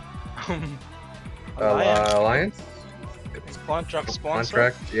 Alliance. Alliance? Contract sponsor.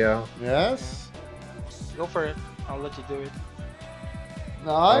 Contract, yeah. Yes. Go for it. I'll let you do it.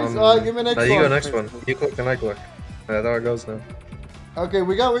 Nice. Alright, give me next no, one. you go next one. You click and I click. That's how it goes now. Okay,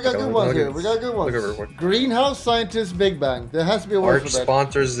 we got Okay, good ones look here. at- We got good look ones. at what- Greenhouse Scientist Big Bang. There has to be a word Arch for that.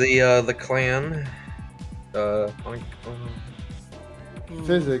 sponsors the clan.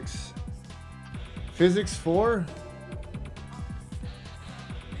 Physics. Physics 4?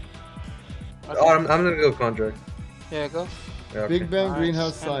 Oh, I'm gonna go contract. Yeah, go. Yeah, okay. Big Bang Nice.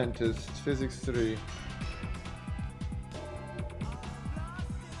 Greenhouse Scientist. Physics 3.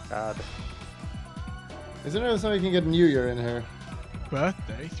 God. Isn't there something you can get New Year in here?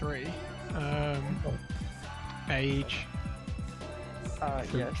 Birthday 3. Age. Yes.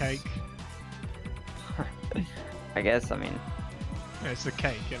 Fruitcake. I guess. I mean, Yeah, it's a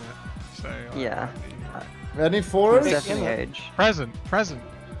cake, isn't it? So. Yeah. Any 4s? definitely age. Present.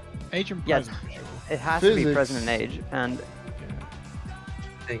 Age and Yes. present for sure. It has to be Physics. present in age, and Yeah.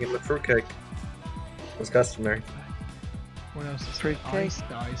 Hey, give me the fruitcake. It's customary. What else is there? Fruitcake.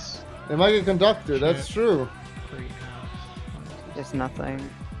 Ice. They might get Conductor, that's Shit. true. Greenhouse. there's nothing.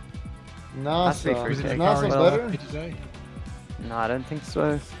 NASA. Must be Was Is it fruitcake. NASA Well, better? today? No, I don't think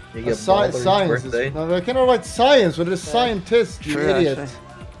so. You A get Balder's science birthday. is... No, I cannot write science when it's scientist, you True, idiot. actually.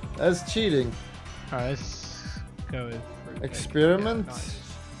 That's cheating. Alright, let's go with fruitcake. Experiment? Yeah, nice.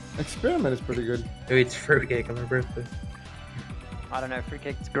 Experiment is pretty good. Who eats fruitcake on their birthday? I don't know.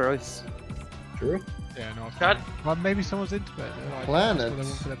 Fruitcake's gross. True? Yeah, no. it's Chad? fine. Well, maybe someone's into it. They're like, Planet. That's what they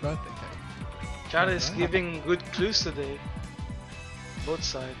want for their birthday cake. Chad is Okay. giving good clues today. Both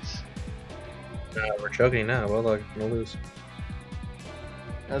sides. We're choking now. Bulldog gonna lose.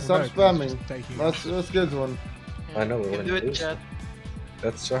 Stop No, 'cause it's spamming. just taking- That's a good one. I know we're You winning. do it, lose. Chad.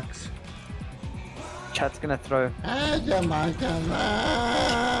 That sucks. Chat's gonna throw.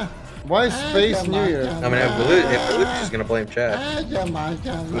 Why Space New Year? I mean, if we lose, she's gonna blame Chad. Who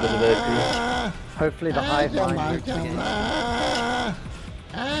does it? Hopefully the hive mind. Bam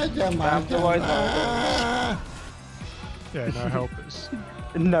the white line. Yeah, no helpers.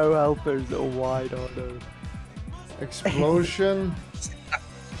 No helpers or wide order. Explosion.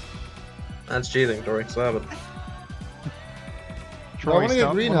 That's cheating, Tori. Slap it. I wanna get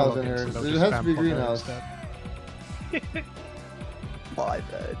start greenhouse in monologuing, here. so they'll It just has to spam be Potter greenhouse. instead. My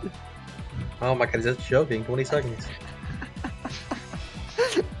bad. Oh my god, just joking. 20 seconds.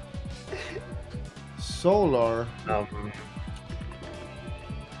 Solar. Oh,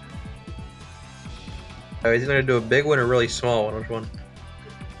 he's gonna do a big one or a really small one. Which one?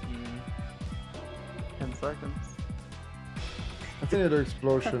 10 seconds. I think it'll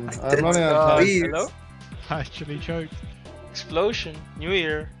explosion. I'm running out of time. Please. Hello? I actually choked. Explosion. New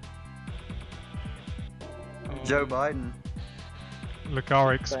Year. Joe Biden.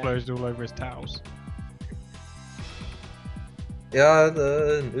 Lucara exploded all over his towels. Yeah,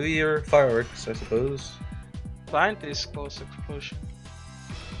 the New Year fireworks, I suppose. Scientist calls explosion.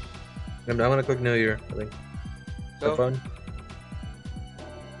 I'm gonna click New Year. I think. Go. Have fun.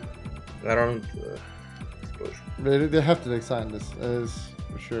 I don't. Explosion. They have to take scientist. As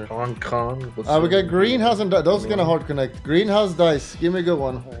For sure. Hong Kong. We got greenhouse and dice. Those kind of hard connect. Greenhouse dice. Give me a good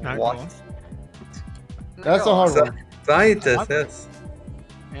one. No, go What? on. That's a hard one. Scientist, yes.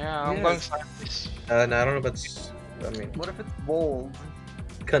 Yeah, I'm Yes. going scientist. No, I don't know about. I mean, What if it's bold?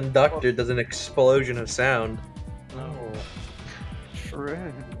 conductor does an explosion of sound. No.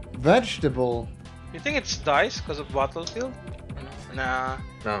 True. Vegetable. You think it's dice because of battlefield? Nah.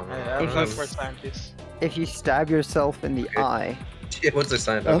 No, I'm If going you- for scientist. If you stab yourself in the Okay. eye. Yeah, what's the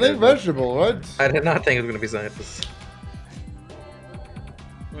scientist? I think vegetable, right? I did not think it was gonna be scientist.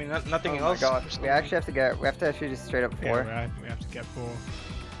 I mean, nothing Oh my else. god. We actually have to get. We have to actually just straight up Yeah, 4. I think we have to get 4.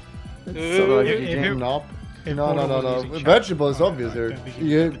 So If if it- you Nope. If No, no, Bulldog no, was no. using Vegetable chat, is obvious I here. don't think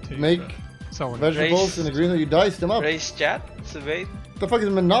You can do, make but someone vegetables in the green, you dice them up. Race chat, survey. The fuck is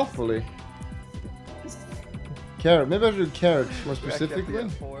Monopoly? Carrot. Maybe I should do carrots more we actually have to specifically.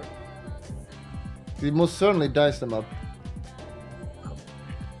 get 4. You most certainly dice them up.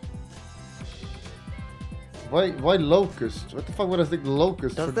 Why locust? What the fuck would I think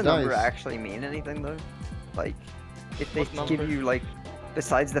locust Does for the dice? number actually mean anything though? Like, if they What give number? you like,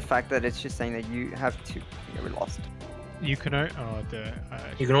 besides the fact that it's just saying that you have to, yeah, we lost. You can only.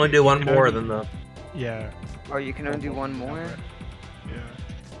 You can only do one can more only- than the. Yeah. Or you can only do one more. Yeah.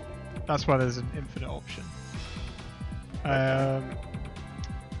 That's why there's an infinite option.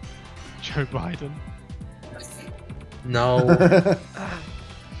 Joe Biden. No.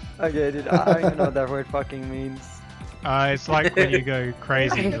 Okay, dude, I don't even know what that word fucking means. It's like when you go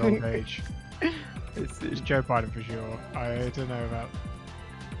crazy in old age. It's It's Joe Biden for sure. I don't know about.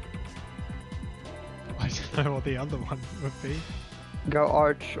 I don't know what the other one would be. Go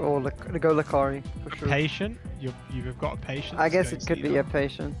Arch or go Lakari for sure. Patient. You've got a patient. I guess so it could it's be a either-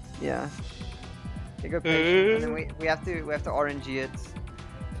 patient. Yeah. You go patient, and then we have to RNG it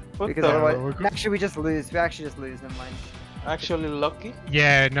What because the? otherwise, well, we're- actually we just lose. We actually just lose. Never mind. Actually lucky.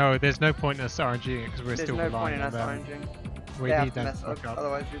 Yeah, no, there's no point in us RNGing it because we're There's still no point relying in on us them. RNGing. We They have need to them to mess fuck up, up.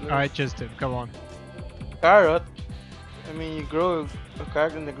 otherwise we lose. Alright, Justin, go on. Carrot. I mean, you grow a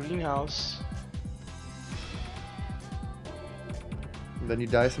carrot in the greenhouse. And then you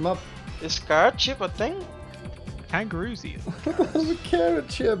dice them up. Is carrot chip a thing? Kangaroos eat. A carrot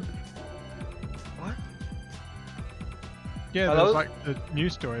chip. What? Yeah, Hello? there's like the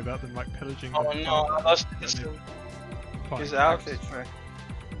news story about them like pillaging. Oh the no, farm. I lost And this. they fight. He's out. Actually, it's true.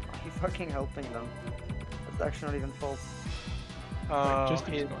 He's fucking helping them. That's actually not even false. just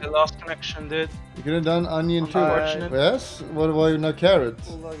He explain. the lost connection, dude. You could have done onion too. Unfortunate. Yes? Why not carrots?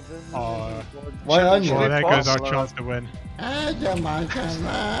 Oh, Why onion? well, there goes our False. chance to win.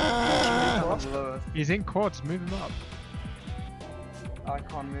 He's in quads, move him up. I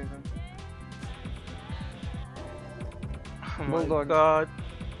can't move him. Oh my Bulldog. god.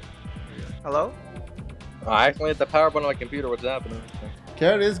 Hello? I accidentally hit the power button on my computer. What's happening?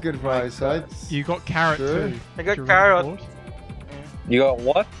 Carrot is good for eyesight. You got carrot Sure. too. I got Do you carrot. remember You got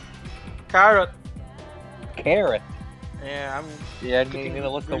what? Carrot. Carrot. Yeah, I'm Yeah, cooking need to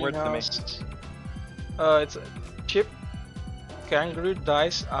list the words to me. greenhouse. It's a chip, kangaroo,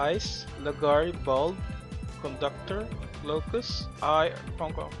 dice, ice, lagari, bulb, conductor, locust, eye,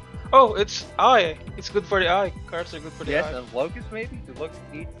 Hong Kong. Oh, it's eye. It's good for the eye. Carrots are good for the Yes, eye. and locust maybe? Do locust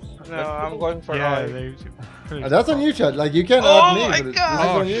eat? No, I'm going for Yeah, eye. they. That's on you, Chad. Like, you can't Oh add me. my but this God. is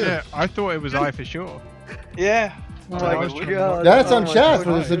Oh on you. shit! I thought it was I for sure. Yeah. Oh my I was trying to God. work- That's Oh on my Chad God.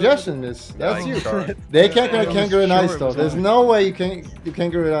 for the suggestion. That's Yeah, you. sorry. They can't I get was kangaroo and sure ice it though. was There's on. no way you can do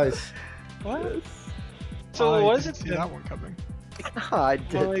kangaroo and ice. What? So I what is didn't it see then? that one coming. I Oh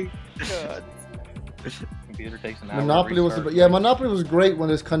did. my god. Computer takes an hour. Monopoly was yeah. Monopoly was great when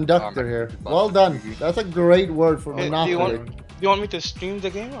there's conductor here. Well done. That's a great word for Hey, do Monopoly. you want me to stream the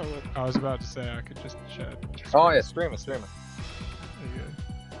game or what? I was about to say I could just share. Oh yeah, stream it, stream it. There you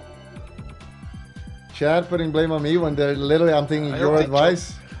go. Chad putting blame on me when they're literally I'm thinking I your don't think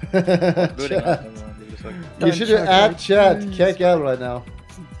advice. Booting Chad. us, just like- You Don't should check add my Chad. tweets. Kick out right now.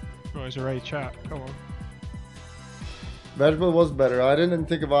 Oh, it's a Ray chat. Come on. Vegetable was better. I didn't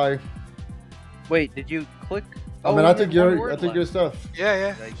think of I. Wait, did you click? I mean, I took your stuff.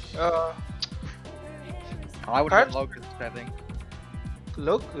 Yeah, yeah. I would Card? have locust, I think.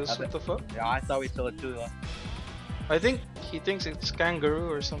 Locust, what the fuck? Yeah, I thought we still had two left. I think he thinks it's kangaroo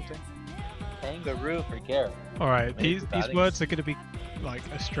or something. Kangaroo for carrot. All right, Maybe these batting. words are going to be like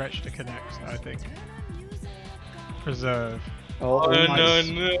a stretch to connect. I think. Preserve. Oh, no, nice.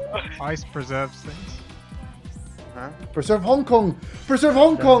 no. Ice preserves things. Huh? Preserve Hong Kong. Preserve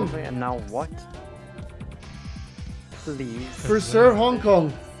Hong Kong. Definitely, and now what? Please. Preserve Hong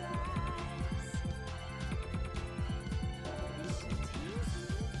Kong.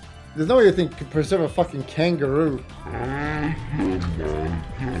 There's no way you think preserve a fucking kangaroo.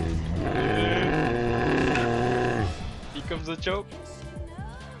 Becomes a joke.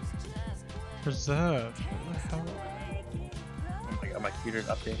 Preserve. What the hell? Oh my god, my computer's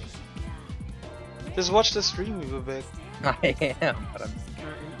updating. Just watch the stream, Vivek. I am, but I'm.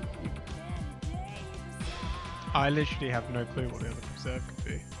 I literally have no clue what the other preserve could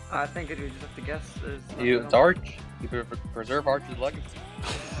be. I think it, we just have to guess. It's Arch. You preserve Arch's legacy.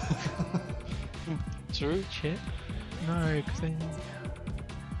 True. Chip? No, because then.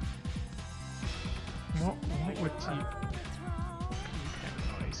 What would you.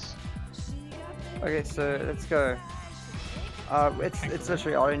 Okay, nice. Okay, so let's go. It's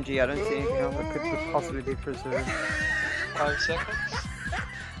literally RNG. I don't see anything else that could possibly be preserved. 5 seconds.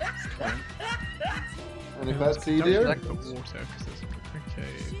 Any fat seed Don't here? select the water, 'cause there's-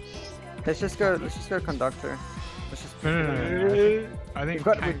 okay. Let's just go conductor. Let's just. No. I think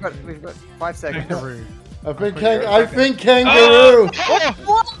We've got 5 seconds. kangaroo. I think kangaroo.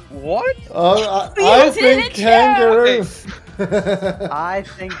 What? I think kangaroo. I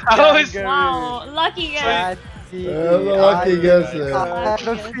think How is- kangaroo. Wow, lucky guy. Lucky guess there. I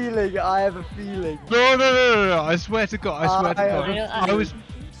have a feeling. No, I swear to God, I swear to God. I- I was...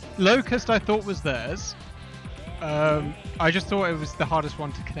 Locust I thought was theirs. I just thought it was the hardest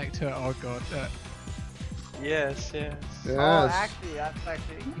one to connect to. Oh god. Yes, yes. Yes. Oh, actually,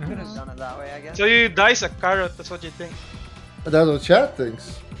 you could have done it that way, I guess. So you dice a carrot, that's what you think. That's what chat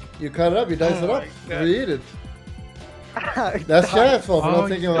thinks. You cut it up, you dice it Oh up, my God. you eat it. That's chat's fault for not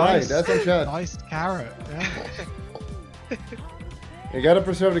thinking of right. nice. That's on chat. Diced carrot. Yeah. You gotta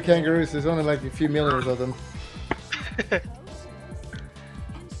preserve the kangaroos. There's only like a few millions of them.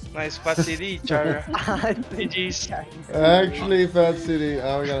 Nice fat CD, Chara. GG's. Actually, Fat City.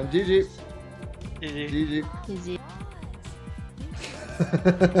 Oh, we got him. GG. GG. GG. Easy.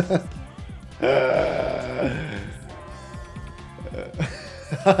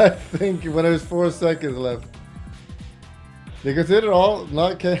 I think when it was 4 seconds left. They consider all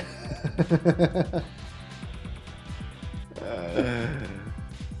not K.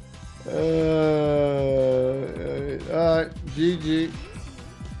 Alright, GG.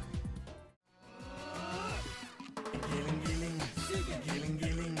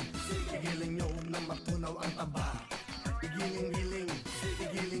 Giling-giling, nama tunaw ang taba. Giling-giling.